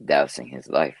that's dousing his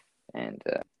life. And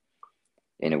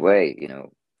in a way,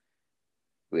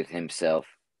 with himself,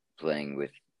 playing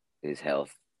with his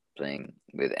health, playing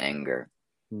with anger,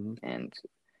 and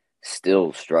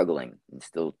still struggling and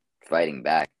still fighting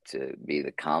back to be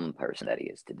the calm person that he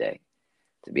is today,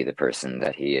 to be the person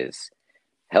that he is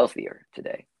healthier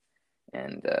today.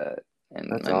 And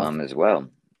That's my mom awesome. as well,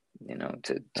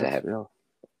 to That's have real.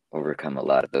 overcome a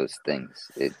lot of those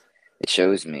things. It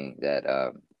shows me that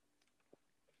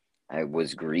I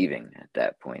was grieving at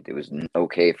that point. It was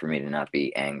okay for me to not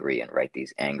be angry and write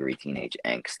these angry teenage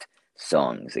angst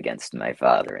songs against my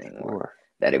father anymore. Sure.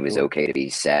 That it was okay to be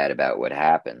sad about what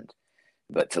happened,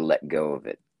 but to let go of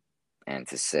it and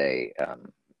to say,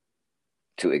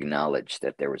 to acknowledge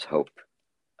that there was hope,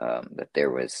 that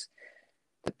there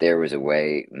was a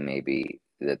way, maybe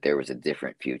that there was a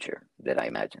different future that I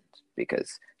imagined,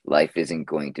 because life isn't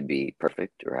going to be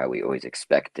perfect or how we always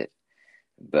expect it.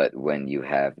 But when you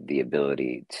have the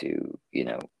ability to,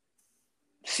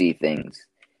 see things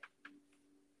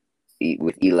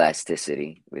with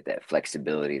elasticity, with that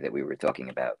flexibility that we were talking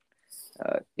about,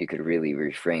 you could really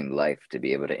reframe life to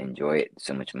be able to enjoy it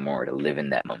so much more, to live in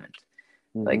that moment.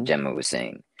 Like Mm-hmm. Gemma was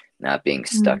saying, not being Mm.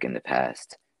 stuck in the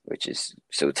past, which is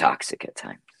so toxic at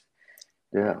times.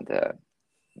 Yeah. And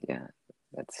yeah,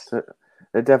 that's So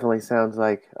it definitely sounds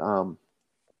like, as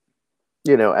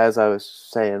I was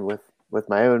saying with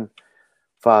my own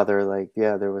father, like,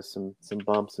 yeah, there was some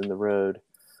bumps in the road.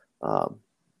 Um,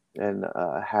 and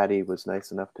Hattie was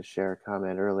nice enough to share a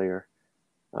comment earlier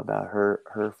about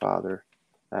her father,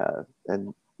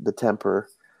 and the temper.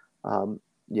 Um,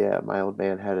 yeah, my old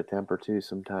man had a temper too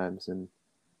sometimes, and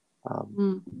um,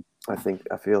 Mm. I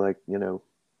feel like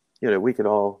we could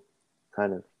all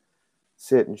kind of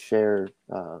sit and share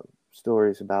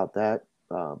stories about that,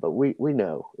 but we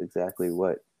know exactly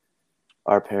what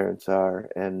our parents are,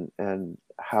 and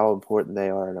how important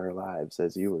they are in our lives,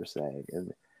 as you were saying.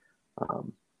 And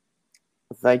um,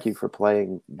 thank you for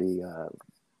playing the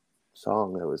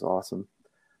song. That was awesome.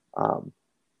 Um,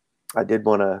 I did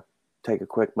want to take a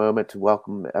quick moment to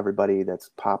welcome everybody that's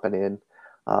popping in.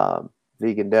 Um,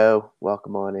 Vegan Dough,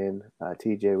 welcome on in.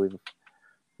 TJ,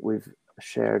 we've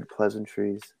shared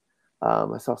pleasantries.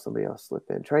 I saw somebody else slip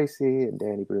in. Tracy and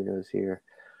Danny Bruno's here.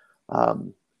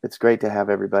 Um, it's great to have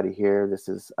everybody here. This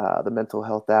is the Mental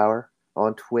Health Hour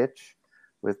on Twitch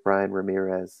with Brian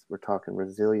Ramirez. We're talking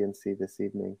resiliency this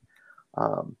evening.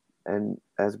 Um, and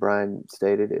as Brian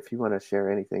stated, if you want to share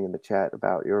anything in the chat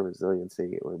about your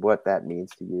resiliency or what that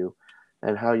means to you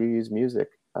and how you use music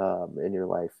in your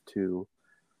life to,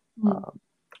 Mm. um,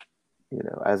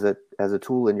 as a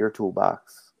tool in your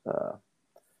toolbox,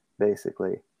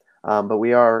 basically. But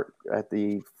we are at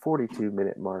the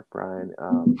 42-minute mark, Brian.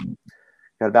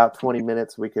 Got about 20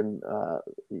 minutes. We can,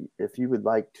 if you would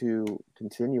like to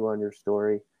continue on your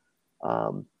story,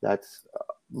 that's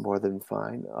more than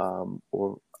fine.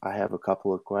 Or I have a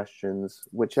couple of questions,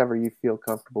 whichever you feel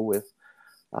comfortable with.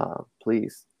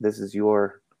 Please, this is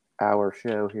your hour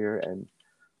show here. And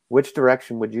which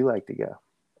direction would you like to go?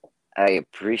 I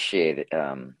appreciate it,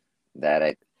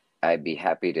 that. I'd be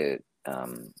happy to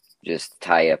just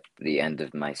tie up the end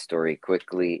of my story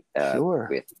quickly, Sure.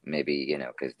 with maybe,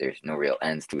 because there's no real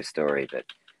ends to a story, but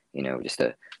just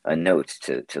a note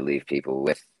to leave people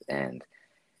with, and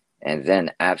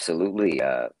then absolutely,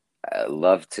 I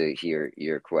love to hear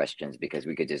your questions, because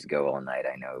we could just go all night.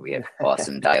 I know we have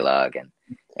awesome dialogue,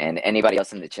 and anybody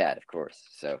else in the chat, of course.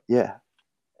 So Yeah.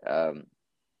 um,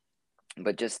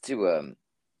 but just to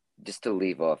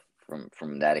leave off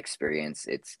from that experience,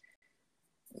 it's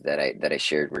that I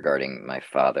shared regarding my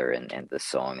father, and the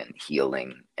song, and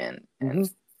healing, and Mm-hmm.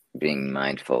 being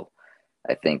mindful.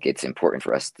 I think it's important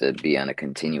for us to be on a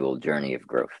continual journey of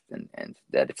growth, and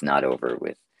that it's not over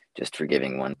with just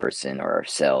forgiving one person or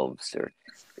ourselves,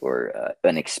 or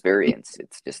an experience.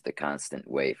 It's just a constant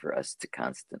way for us to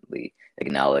constantly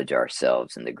acknowledge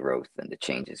ourselves and the growth and the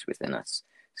changes within us,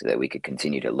 so that we could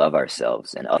continue to love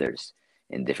ourselves and others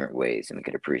in different ways, and we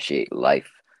could appreciate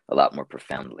life a lot more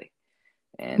profoundly.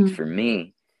 And Mm. for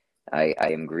me, I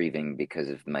am grieving because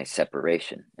of my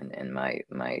separation, and my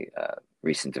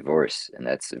recent divorce, and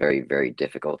that's a very, very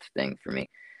difficult thing for me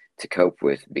to cope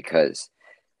with, because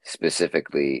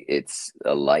specifically it's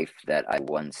a life that I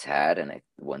once had and I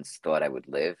once thought I would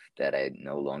live that I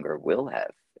no longer will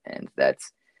have, and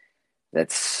that's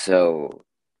so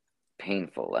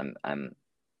painful.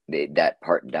 That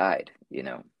part died,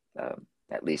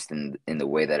 at least in the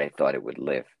way that I thought it would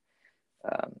live.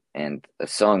 And a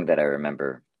song that I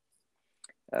remember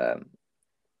um,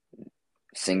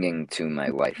 singing to my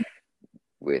wife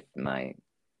with my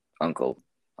uncle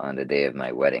on the day of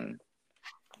my wedding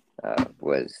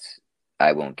was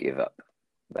 "I Won't Give Up"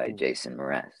 by Mm, Jason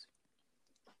Mraz.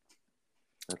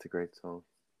 that's a great song.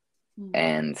 Mm.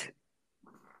 And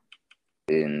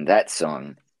in that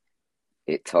song,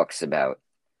 it talks about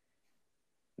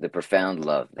the profound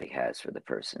love that he has for the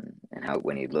person, and how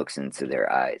when he looks into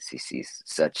their eyes, he sees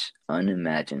such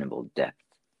unimaginable depth.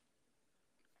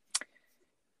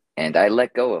 And I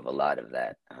let go of a lot of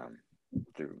that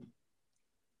through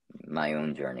my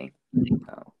own journey,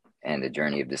 uh, and the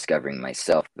journey of discovering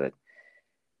myself. But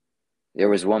there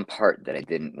was one part that I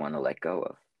didn't want to let go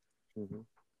of. Mm-hmm.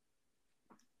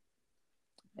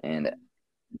 And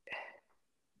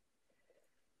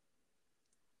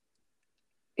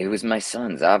it was my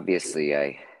sons. Obviously,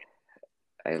 I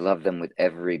love them with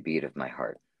every beat of my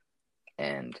heart.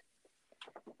 And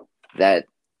that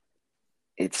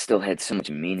it still had so much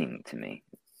meaning to me,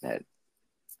 that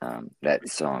that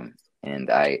song. And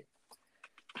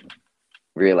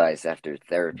realized after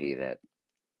therapy that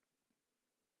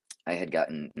I had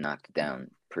gotten knocked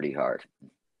down pretty hard.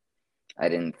 I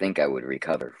didn't think I would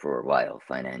recover for a while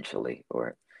financially,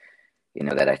 or,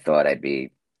 that I thought I'd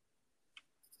be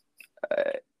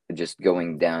uh, just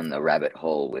going down a rabbit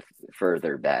hole with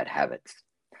further bad habits.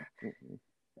 Mhm.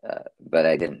 But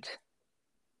I didn't.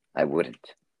 I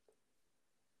wouldn't,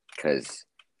 because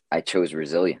I chose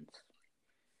resilience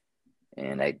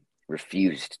and I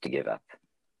refused to give up.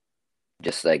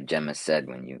 Just like Gemma said,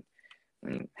 when you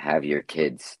have your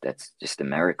kids, that's just a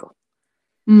miracle.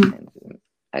 Mm. And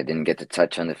I didn't get to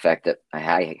touch on the fact that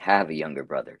I have a younger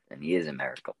brother, and he is a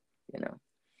miracle,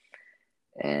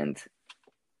 And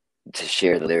to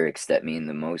share the lyrics that mean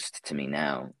the most to me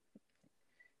now,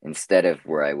 instead of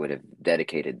where I would have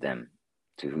dedicated them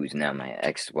to who's now my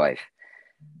ex-wife,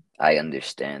 I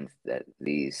understand that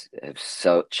these have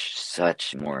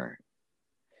such more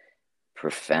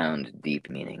profound, deep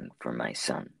meaning for my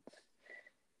son.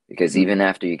 Because Mm. even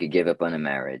after you could give up on a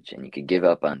marriage and you could give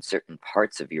up on certain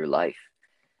parts of your life,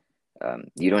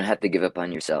 you don't have to give up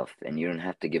on yourself, and you don't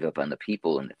have to give up on the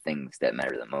people and the things that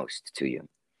matter the most to you.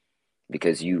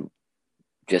 Because you,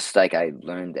 just like I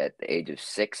learned at the age of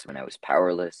 6 when I was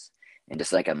powerless, and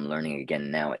just like I'm learning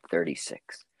again now at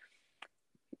 36,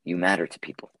 you matter to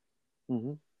people.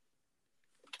 Mm-hmm.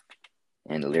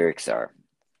 And the lyrics are,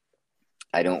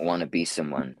 I don't want to be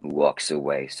someone who walks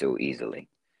away so easily.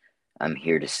 I'm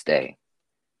here to stay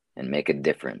and make a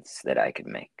difference that I could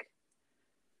make.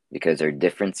 Because our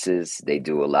differences, they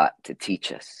do a lot to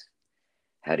teach us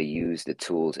how to use the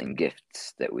tools and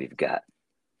gifts that we've got.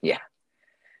 Yeah,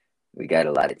 we got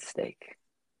a lot at stake.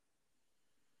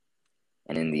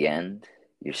 And in the end,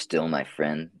 you're still my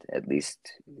friend. At least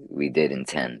we did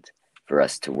intend for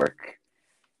us to work.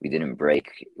 We didn't break,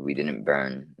 we didn't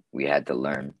burn. We had to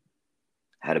learn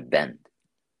how to bend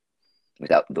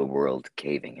without the world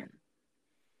caving in.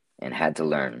 And had to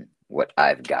learn what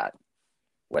I've got,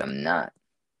 what I'm not,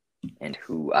 and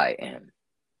who I am.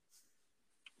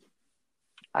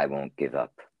 I won't give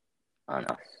up on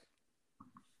us.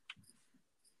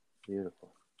 Beautiful.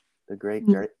 The great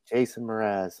Mm. Jason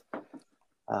Mraz.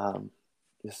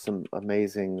 Just some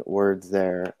amazing words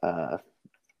there.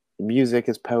 Music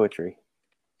is poetry,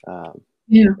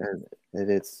 Yeah. and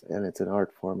it's an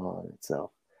art form all in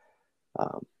itself.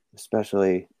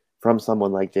 Especially from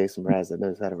someone like Jason Mraz that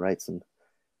knows how to write some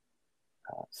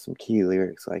key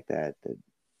lyrics like that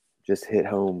just hit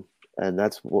home, and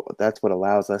that's what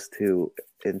allows us to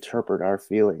interpret our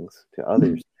feelings to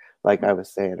others. Like I was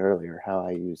saying earlier, how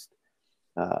I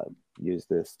uh, use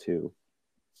this to,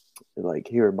 like,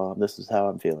 here, mom, this is how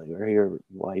I'm feeling, or here,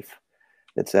 wife,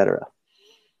 etc.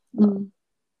 Mm.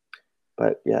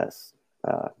 But yes,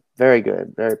 very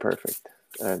good, very perfect,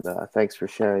 and thanks for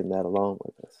sharing that along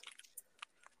with us.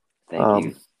 Thank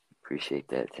you. Appreciate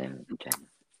that, Tim. Jen.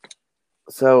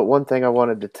 So one thing I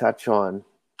wanted to touch on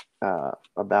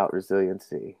about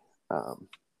resiliency,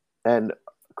 and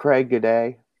Craig, good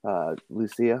day.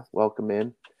 Lucia, welcome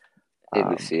in. Hey,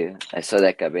 Lucia. I saw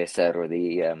that cabeza,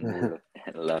 rodilla, mulo.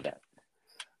 I love that.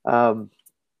 um,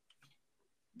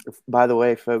 by the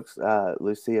way, folks,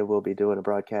 Lucia will be doing a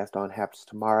broadcast on HAPS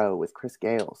tomorrow with Chris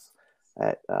Gales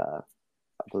at, I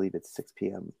believe it's 6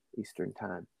 p.m. Eastern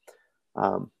Time.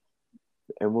 Um,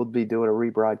 and we'll be doing a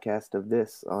rebroadcast of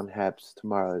this on HAPS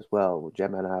tomorrow as well.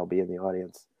 Gemma and I will be in the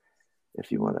audience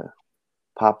if you want to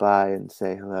pop by and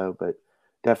say hello. But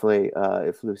definitely,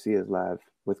 if Lucia is live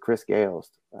with Chris Gales,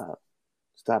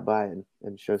 stop by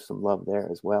and show some love there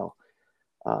as well.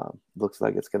 Looks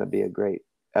like it's going to be a great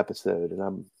episode, and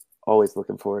I'm always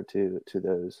looking forward to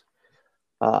those.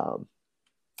 Um,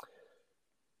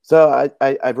 so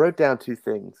I wrote down two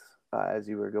things as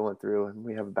you were going through, and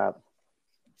we have about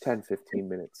 10-15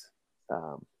 minutes.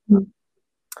 Mm.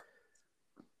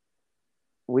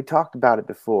 We talked about it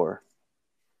before,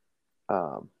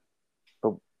 but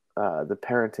the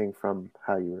parenting from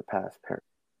how you were past parent.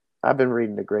 I've been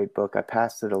reading a great book. I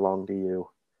passed it along to you,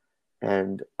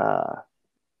 and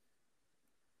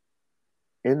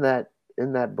in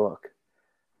that book,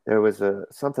 there was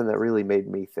something that really made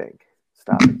me think,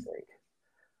 stop and think.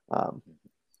 Um,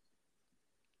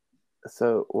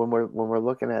 so when we're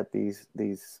looking at these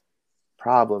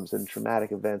problems and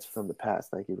traumatic events from the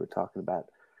past, like you were talking about,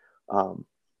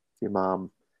 your mom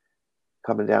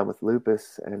coming down with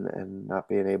lupus and not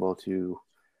being able to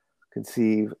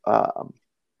conceive,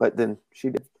 but then she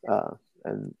did,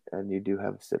 and you do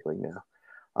have a sibling now.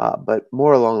 But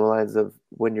more along the lines of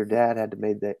when your dad had to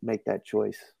make that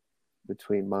choice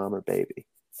between mom or baby,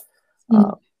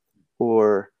 Mm.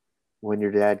 or when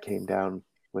your dad came down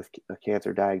with a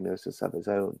cancer diagnosis of his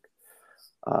own.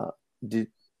 Uh, did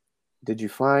did you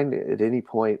find at any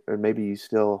point, or maybe you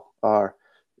still are,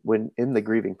 when in the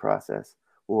grieving process,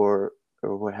 or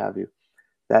what have you,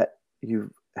 that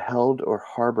you've held or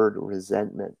harbored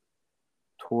resentment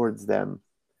towards them,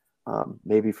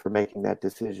 maybe for making that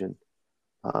decision,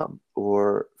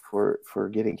 or for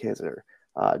getting cancer?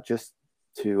 Just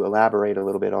to elaborate a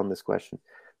little bit on this question,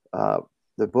 uh,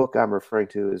 the book I'm referring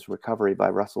to is Recovery by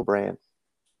Russell Brand,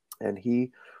 and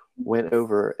he went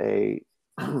over a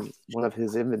one of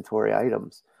his inventory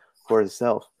items for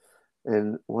himself,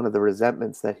 and one of the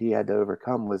resentments that he had to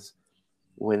overcome was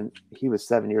when he was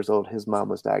 7 years old, his mom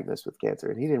was diagnosed with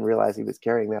cancer, and he didn't realize he was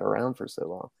carrying that around for so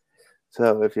long.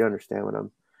 So, if you understand what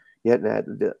I'm getting at,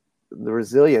 the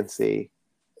resiliency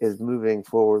is moving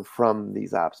forward from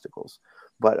these obstacles.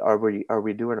 But are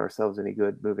we doing ourselves any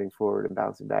good moving forward and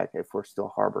bouncing back if we're still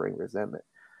harboring resentment?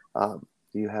 Do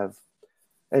you have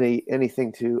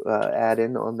anything to add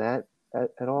in on that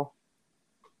at all?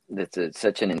 That's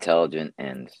such an intelligent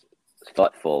and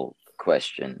thoughtful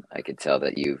question. I could tell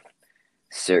that you've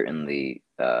certainly,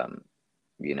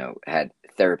 had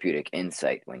therapeutic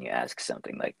insight when you ask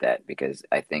something like that, because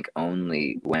I think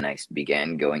only when I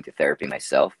began going to therapy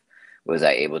myself was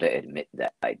I able to admit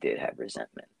that I did have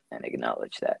resentment and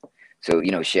acknowledge that. So,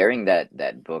 sharing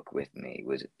that book with me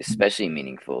was especially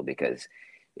meaningful because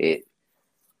it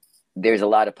there's a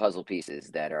lot of puzzle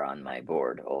pieces that are on my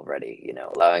board already,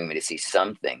 allowing me to see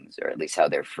some things or at least how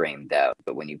they're framed out.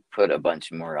 But when you put a bunch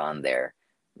more on there,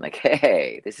 I'm like,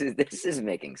 hey, this is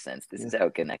making sense. This Yeah. is how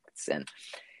it connects.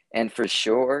 And for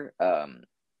sure,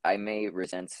 I may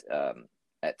resent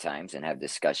at times and have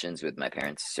discussions with my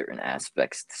parents certain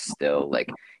aspects still,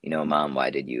 like, mom,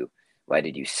 why did you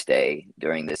stay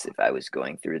during this? If I was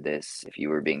going through this, if you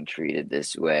were being treated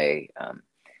this way,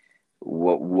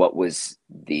 what was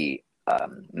the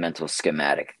mental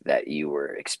schematic that you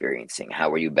were experiencing? How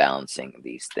were you balancing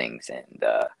these things, and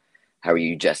how are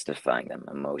you justifying them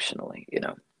emotionally,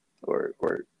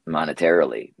 or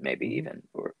monetarily, maybe Mm-hmm. even,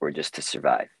 or just to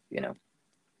survive,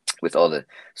 with all the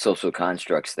social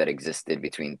constructs that existed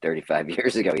between 35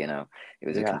 years ago, it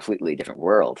was a Yeah. completely different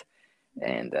world.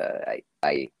 And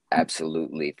I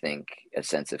absolutely think a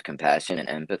sense of compassion and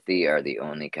empathy are the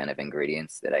only kind of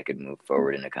ingredients that I could move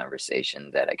forward in a conversation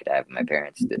that I could have with my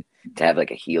parents to have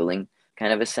like a healing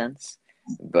kind of a sense.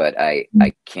 But I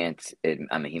can't,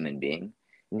 I'm a human being,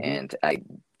 Mm-hmm. and I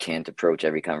can't approach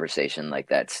every conversation like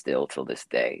that still till this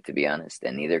day, to be honest,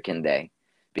 and neither can they.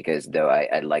 Because though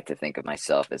I'd like to think of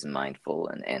myself as mindful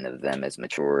and of them as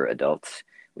mature adults,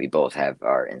 we both have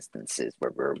our instances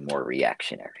where we're more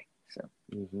reactionary. So,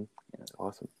 Mm-hmm. you know,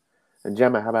 Awesome. And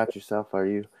Gemma, how about yourself? Are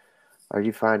you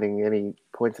finding any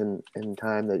points in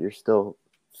time that you're still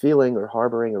feeling or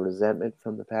harboring a resentment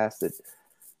from the past that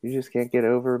you just can't get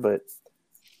over? But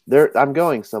I'm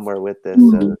going somewhere with this.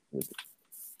 Mm.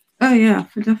 Oh yeah,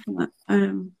 for definite.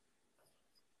 I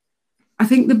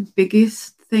think the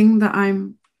biggest thing that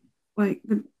I'm like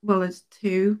there's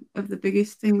two of the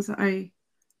biggest things that I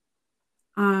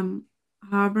am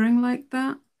harboring like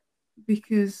that,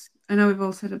 because I know we've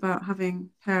all said about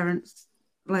having parents,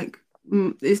 like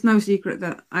it's no secret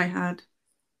that I had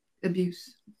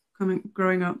abuse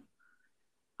growing up,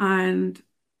 and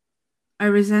I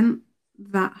resent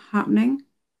that happening.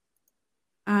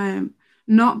 Um,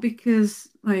 Not because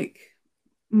like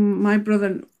my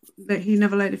brother, that he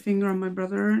never laid a finger on my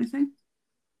brother or anything.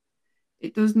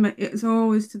 It's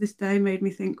always to this day made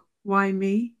me think, why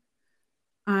me?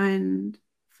 And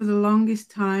for the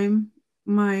longest time,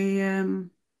 my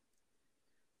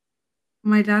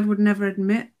dad would never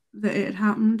admit that it had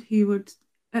happened. He would,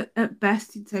 at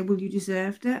best, he'd say, "Well, you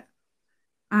deserved it."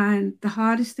 And the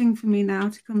hardest thing for me now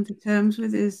to come to terms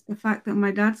with is the fact that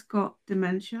my dad's got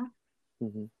dementia,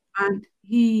 Mm-hmm. and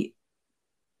he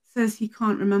says he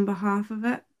can't remember half of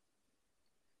it.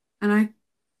 And I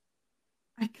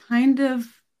kind of,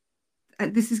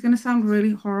 this is going to sound really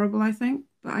horrible, I think,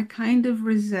 but I kind of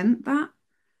resent that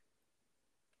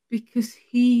because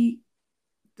he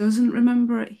doesn't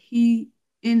remember it. He,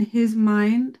 in his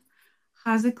mind,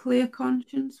 has a clear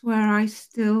conscience where I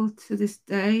still, to this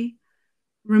day,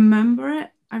 remember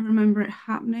it. I remember it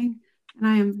happening, and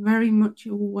I am very much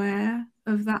aware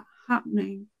of that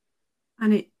happening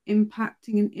and it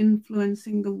impacting and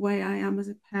influencing the way I am as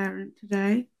a parent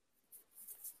today.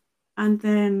 And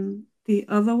then the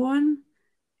other one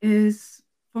is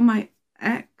for my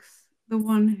ex, the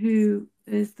one who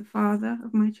is the father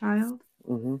of my child.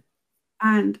 Mm-hmm.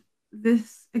 And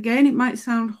this, again, it might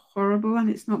sound horrible and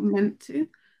it's not meant to,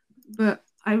 but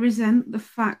I resent the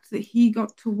fact that he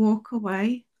got to walk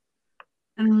away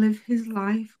and live his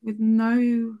life with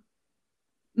no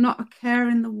not a care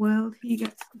in the world. If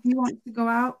he wants to go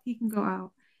out, he can go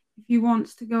out. If he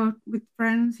wants to go with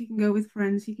friends, he can go with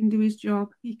friends. He can do his job.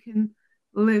 He can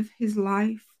live his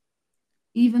life,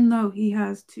 even though he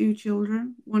has two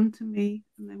children, one to me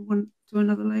and then one to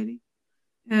another lady.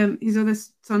 His other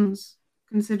son's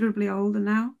considerably older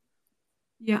now.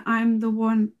 Yeah, I'm the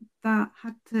one that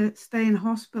had to stay in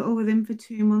hospital with him for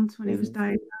 2 months when he was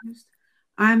diagnosed.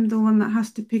 I'm the one that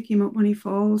has to pick him up when he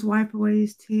falls, wipe away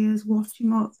his tears, watch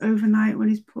him up overnight when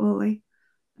he's poorly.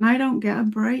 And I don't get a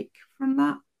break from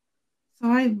that. So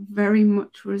I very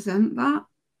much resent that.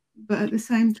 But at the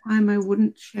same time, I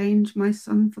wouldn't change my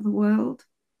son for the world.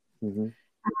 Mm-hmm.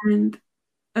 And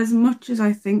as much as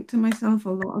I think to myself a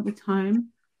lot of the time,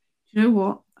 you know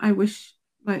what? I wish,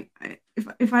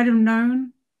 if I'd have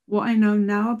known what I know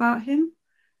now about him,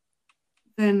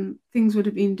 then things would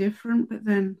have been different. But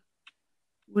then,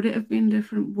 would it have been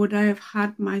different? Would I have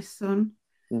had my son?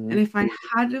 Mm-hmm. And if I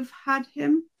had have had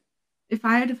him, if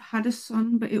I had have had a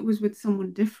son, but it was with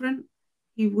someone different,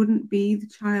 he wouldn't be the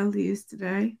child he is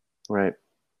today. Right.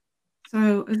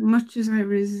 So as much as I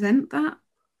resent that,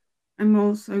 I'm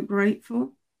also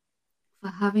grateful for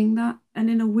having that. And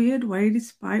in a weird way,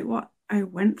 despite what I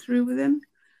went through with him,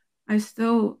 I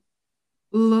still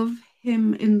love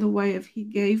him in the way of he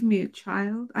gave me a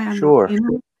child. I am not Sure. in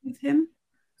love with him.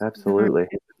 It's a very Absolutely.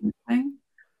 different thing.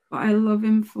 But I love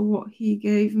him for what he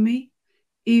gave me,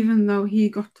 even though he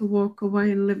got to walk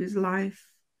away and live his life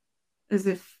as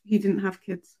if he didn't have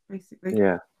kids, basically.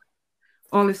 Yeah.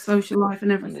 All his social life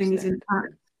and everything is Understand.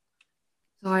 intact.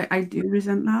 So I do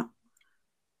resent that.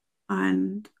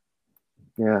 And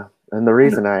Yeah. And the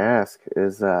reason I ask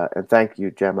is, and thank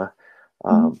you, Gemma,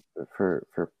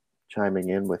 for chiming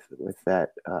in with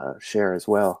that share as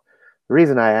well. The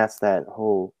reason I asked that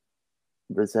whole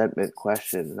resentment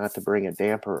question, not to bring a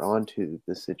damper onto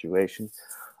the situation,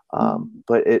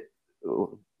 but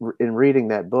in reading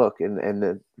that book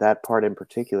that part in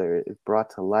particular, it brought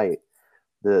to light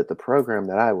the program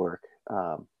that I work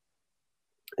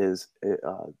is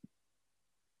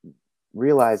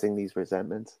realizing these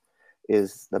resentments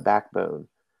is the backbone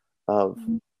of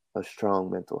a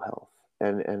strong mental health,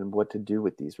 and what to do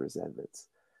with these resentments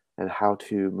and how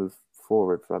to move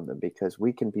forward from them, because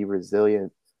we can be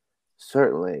resilient.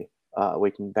 Certainly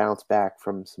we can bounce back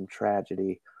from some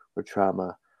tragedy or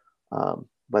trauma.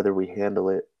 Whether we handle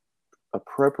it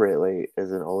appropriately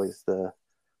isn't always the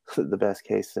the best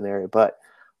case scenario, but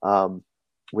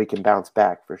we can bounce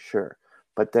back for sure.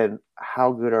 But then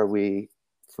how good are we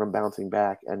from bouncing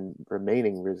back and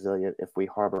remaining resilient if we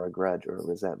harbor a grudge or a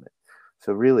resentment?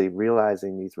 So really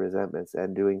realizing these resentments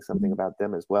and doing something about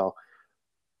them as well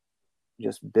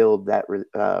just build that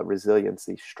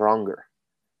resiliency stronger,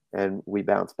 and we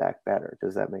bounce back better.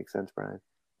 Does that make sense, Brian?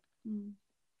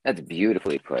 That's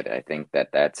beautifully put. I think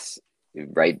that's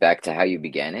right back to how you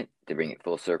began it, to bring it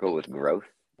full circle with growth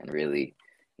and really,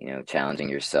 challenging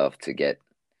yourself to get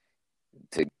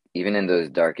to, even in those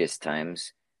darkest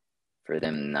times, for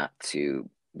them not to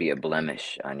be a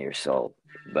blemish on your soul,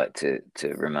 but to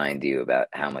remind you about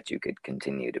how much you could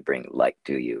continue to bring light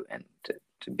to you and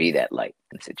to be that light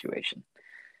in the situation.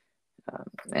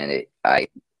 And I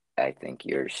think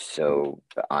you're so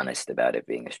honest about it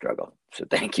being a struggle. So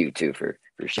thank you too for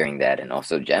sharing that, and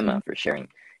also Gemma for sharing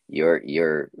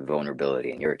your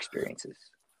vulnerability and your experiences.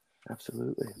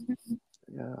 Absolutely.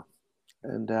 Yeah.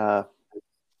 And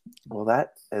well,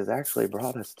 that has actually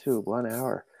brought us to 1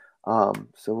 hour.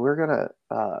 So we're gonna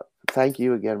thank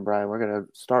you again, Brian. We're gonna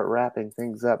start wrapping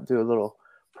things up, do a little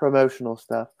promotional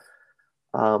stuff.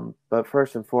 But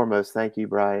first and foremost, thank you,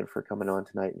 Brian, for coming on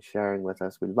tonight and sharing with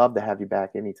us. We'd love to have you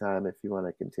back anytime if you want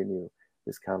to continue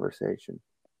this conversation.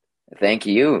 Thank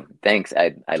you. Thanks.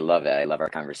 I love it. I love our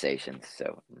conversations.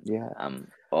 So yeah,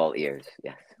 I'm all ears.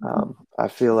 Yes. I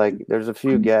feel like there's a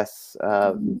few guests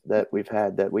that we've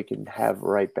had that we can have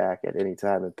right back at any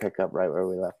time and pick up right where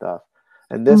we left off.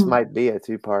 And this might be a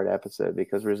 2-part episode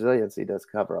because resiliency does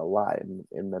cover a lot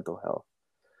in mental health.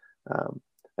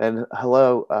 And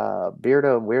hello,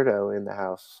 Beardo and Weirdo in the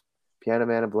house. Piano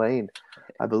Man and Blaine.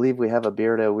 I believe we have a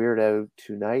Beardo Weirdo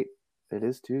tonight. It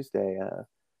is Tuesday,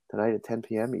 tonight at 10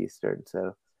 p.m. Eastern.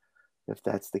 So if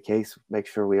that's the case, make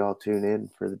sure we all tune in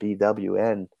for the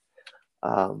BWN.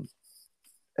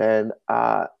 And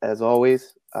as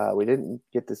always, we didn't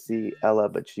get to see Ella,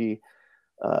 but she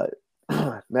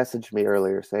messaged me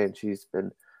earlier saying she's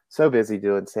been so busy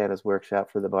doing Santa's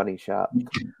workshop for the bunny shop.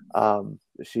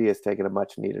 She has taken a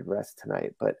much needed rest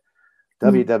tonight, but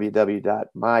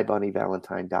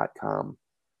www.mybunnyvalentine.com.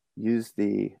 Use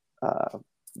the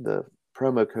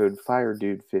promo code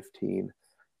FireDude15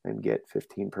 and get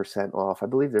 15% off. I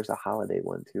believe there's a holiday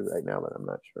one too right now, but I'm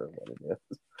not sure what it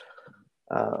is.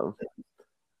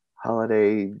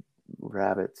 Holiday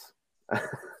rabbits.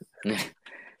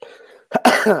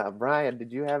 Brian,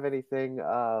 did you have anything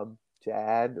to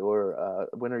add, or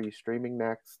when are you streaming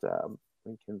next?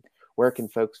 Where can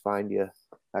folks find you?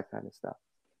 That kind of stuff.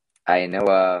 I know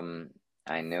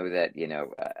that,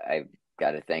 I've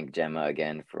got to thank Gemma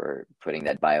again for putting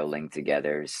that bio link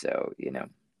together. So,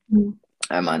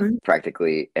 I'm on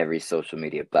practically every social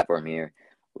media platform here,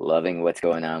 loving what's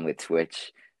going on with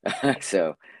Twitch.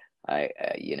 So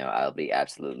I'll be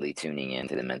absolutely tuning in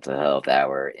to the Mental Health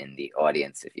Hour in the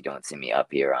audience if you don't see me up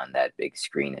here on that big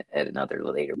screen at another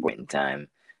later point in time.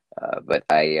 But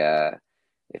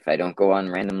if I don't go on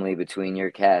randomly between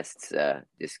your casts,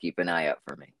 just keep an eye out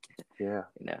for me. Yeah.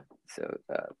 So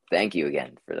thank you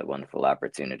again for the wonderful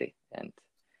opportunity. And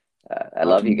I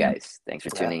love you guys. Thanks for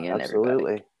tuning in, absolutely.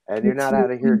 everybody. And you're not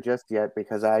out of here just yet,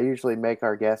 because I usually make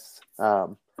our guests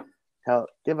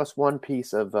give us one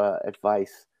piece of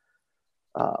advice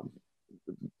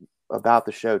about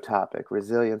the show topic.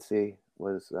 Resiliency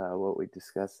was what we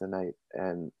discussed tonight.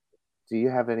 And do you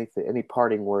have any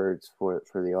parting words for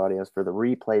the audience, for the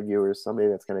replay viewers, somebody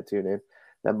that's going to tune in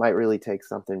that might really take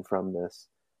something from this?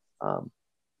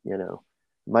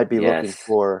 Might be looking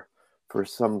for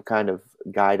some kind of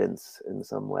guidance in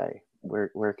some way.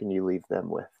 Where can you leave them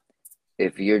with?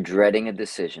 If you're dreading a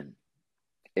decision,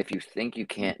 if you think you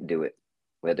can't do it,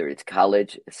 whether it's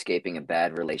college, escaping a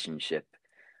bad relationship,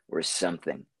 or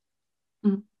something,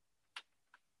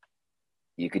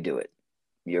 you could do it.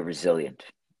 You're resilient.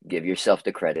 Give yourself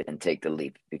the credit and take the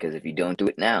leap, because if you don't do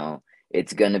it now,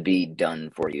 it's going to be done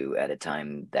for you at a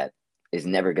time that is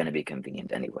never going to be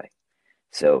convenient anyway.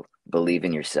 So believe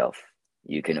in yourself.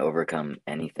 You can overcome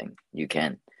anything. You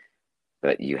can.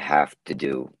 But you have to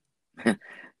do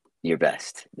your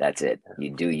best. That's it.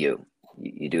 You do you.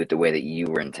 You do it the way that you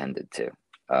were intended to.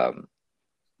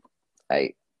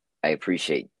 I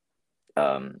appreciate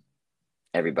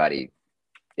everybody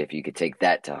if you could take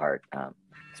that to heart,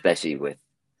 especially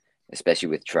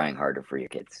with trying harder for your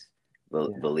kids.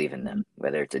 Believe in them.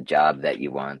 Whether it's a job that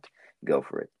you want, go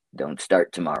for it. Don't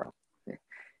start tomorrow.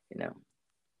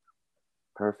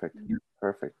 Perfect.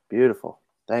 Beautiful.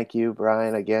 Thank you,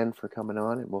 Brian, again for coming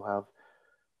on, and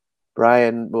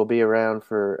Brian will be around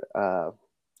for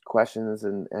questions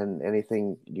and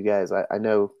anything you guys. I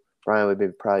know Brian would be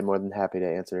probably more than happy to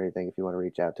answer anything if you want to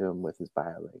reach out to him with his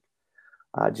bio link.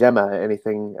 Gemma,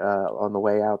 anything on the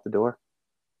way out the door?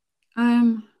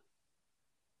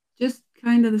 Just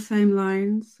kind of the same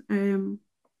lines.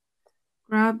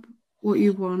 Grab what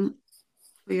you want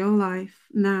for your life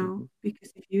now,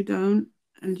 because if you don't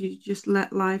and you just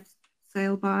let life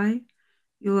sail by,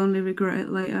 you'll only regret it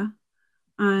later.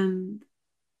 And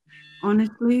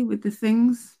honestly, with the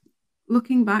things,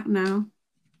 looking back now,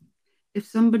 if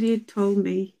somebody had told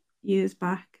me years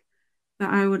back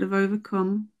that I would have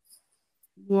overcome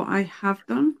what I have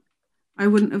done, I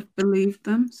wouldn't have believed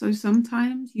them. So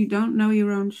sometimes you don't know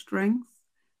your own strength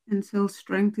until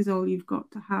strength is all you've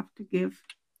got to have to give.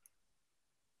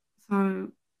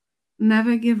 So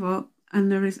never give up,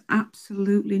 and there is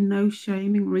absolutely no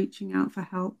shame in reaching out for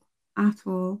help at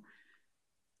all.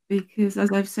 Because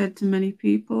as I've said to many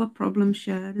people, a problem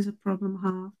shared is a problem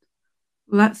halved.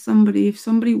 If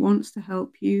somebody wants to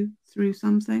help you through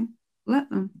something, let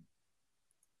them.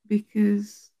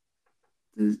 Because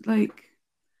there's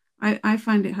I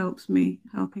find it helps me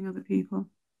helping other people.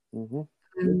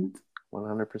 And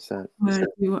 100%. I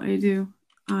do what I do.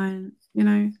 And,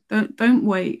 don't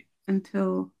wait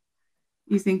until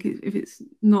you think if it's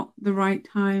not the right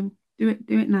time. Do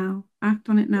it now. Act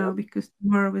on it now, because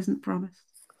tomorrow isn't promised.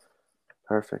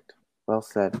 Perfect. Well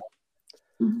said.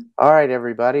 All right,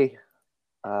 everybody.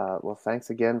 Well, thanks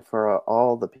again for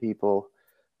all the people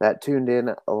that tuned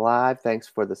in live. Thanks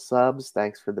for the subs.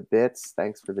 Thanks for the bits.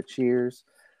 Thanks for the cheers.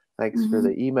 Thanks for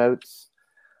the emotes,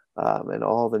 and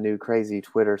all the new crazy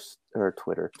Twitch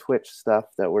stuff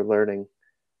that we're learning.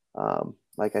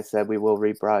 Like I said, we will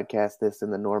rebroadcast this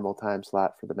in the normal time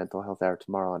slot for the Mental Health Hour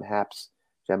tomorrow on HAPS.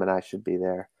 Gemini should be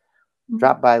there.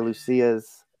 Drop by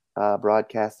Lucia's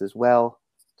broadcast as well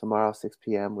tomorrow, 6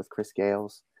 p.m. with Chris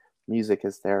Gales. Music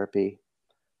is therapy.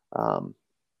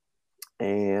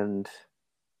 And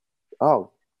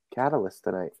Catalyst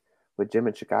tonight with Jim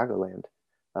in Chicagoland.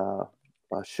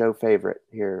 A show favorite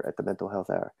here at the Mental Health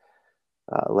Hour,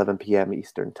 11 p.m.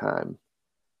 Eastern Time.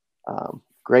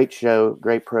 Great show,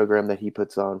 great program that he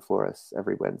puts on for us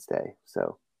every Wednesday.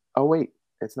 So, wait,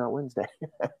 it's not Wednesday.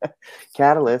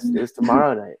 Catalyst is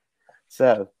tomorrow night.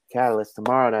 So, Catalyst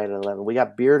tomorrow night at 11. We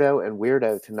got Beardo and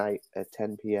Weirdo tonight at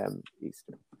 10 p.m.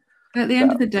 Eastern. At the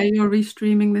end of So the day, you're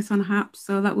restreaming this on Haps,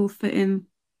 so that will fit in.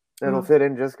 it'll Well, fit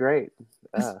in just great.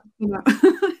 just for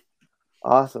that.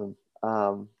 Awesome.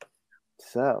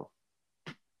 So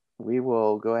we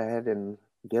will go ahead and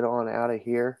get on out of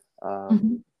here.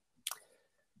 Mhm.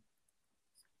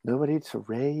 Nobody to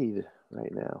raid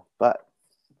right now, but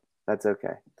that's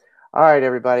okay. All right,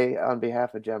 everybody. On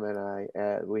behalf of Gemma and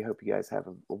I, we hope you guys have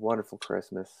a wonderful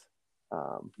Christmas.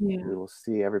 Yeah. We will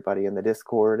see everybody in the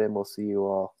Discord, and we'll see you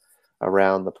all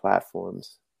around the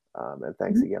platforms. And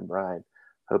thanks Mhm. again, Brian.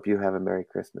 Hope you have a Merry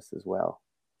Christmas as well.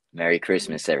 Merry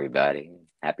Christmas, everybody.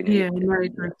 Happy New Yeah, Year. Merry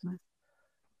Christmas.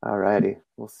 All righty.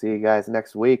 We'll see you guys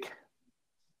next week.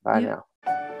 Bye Yeah.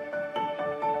 now.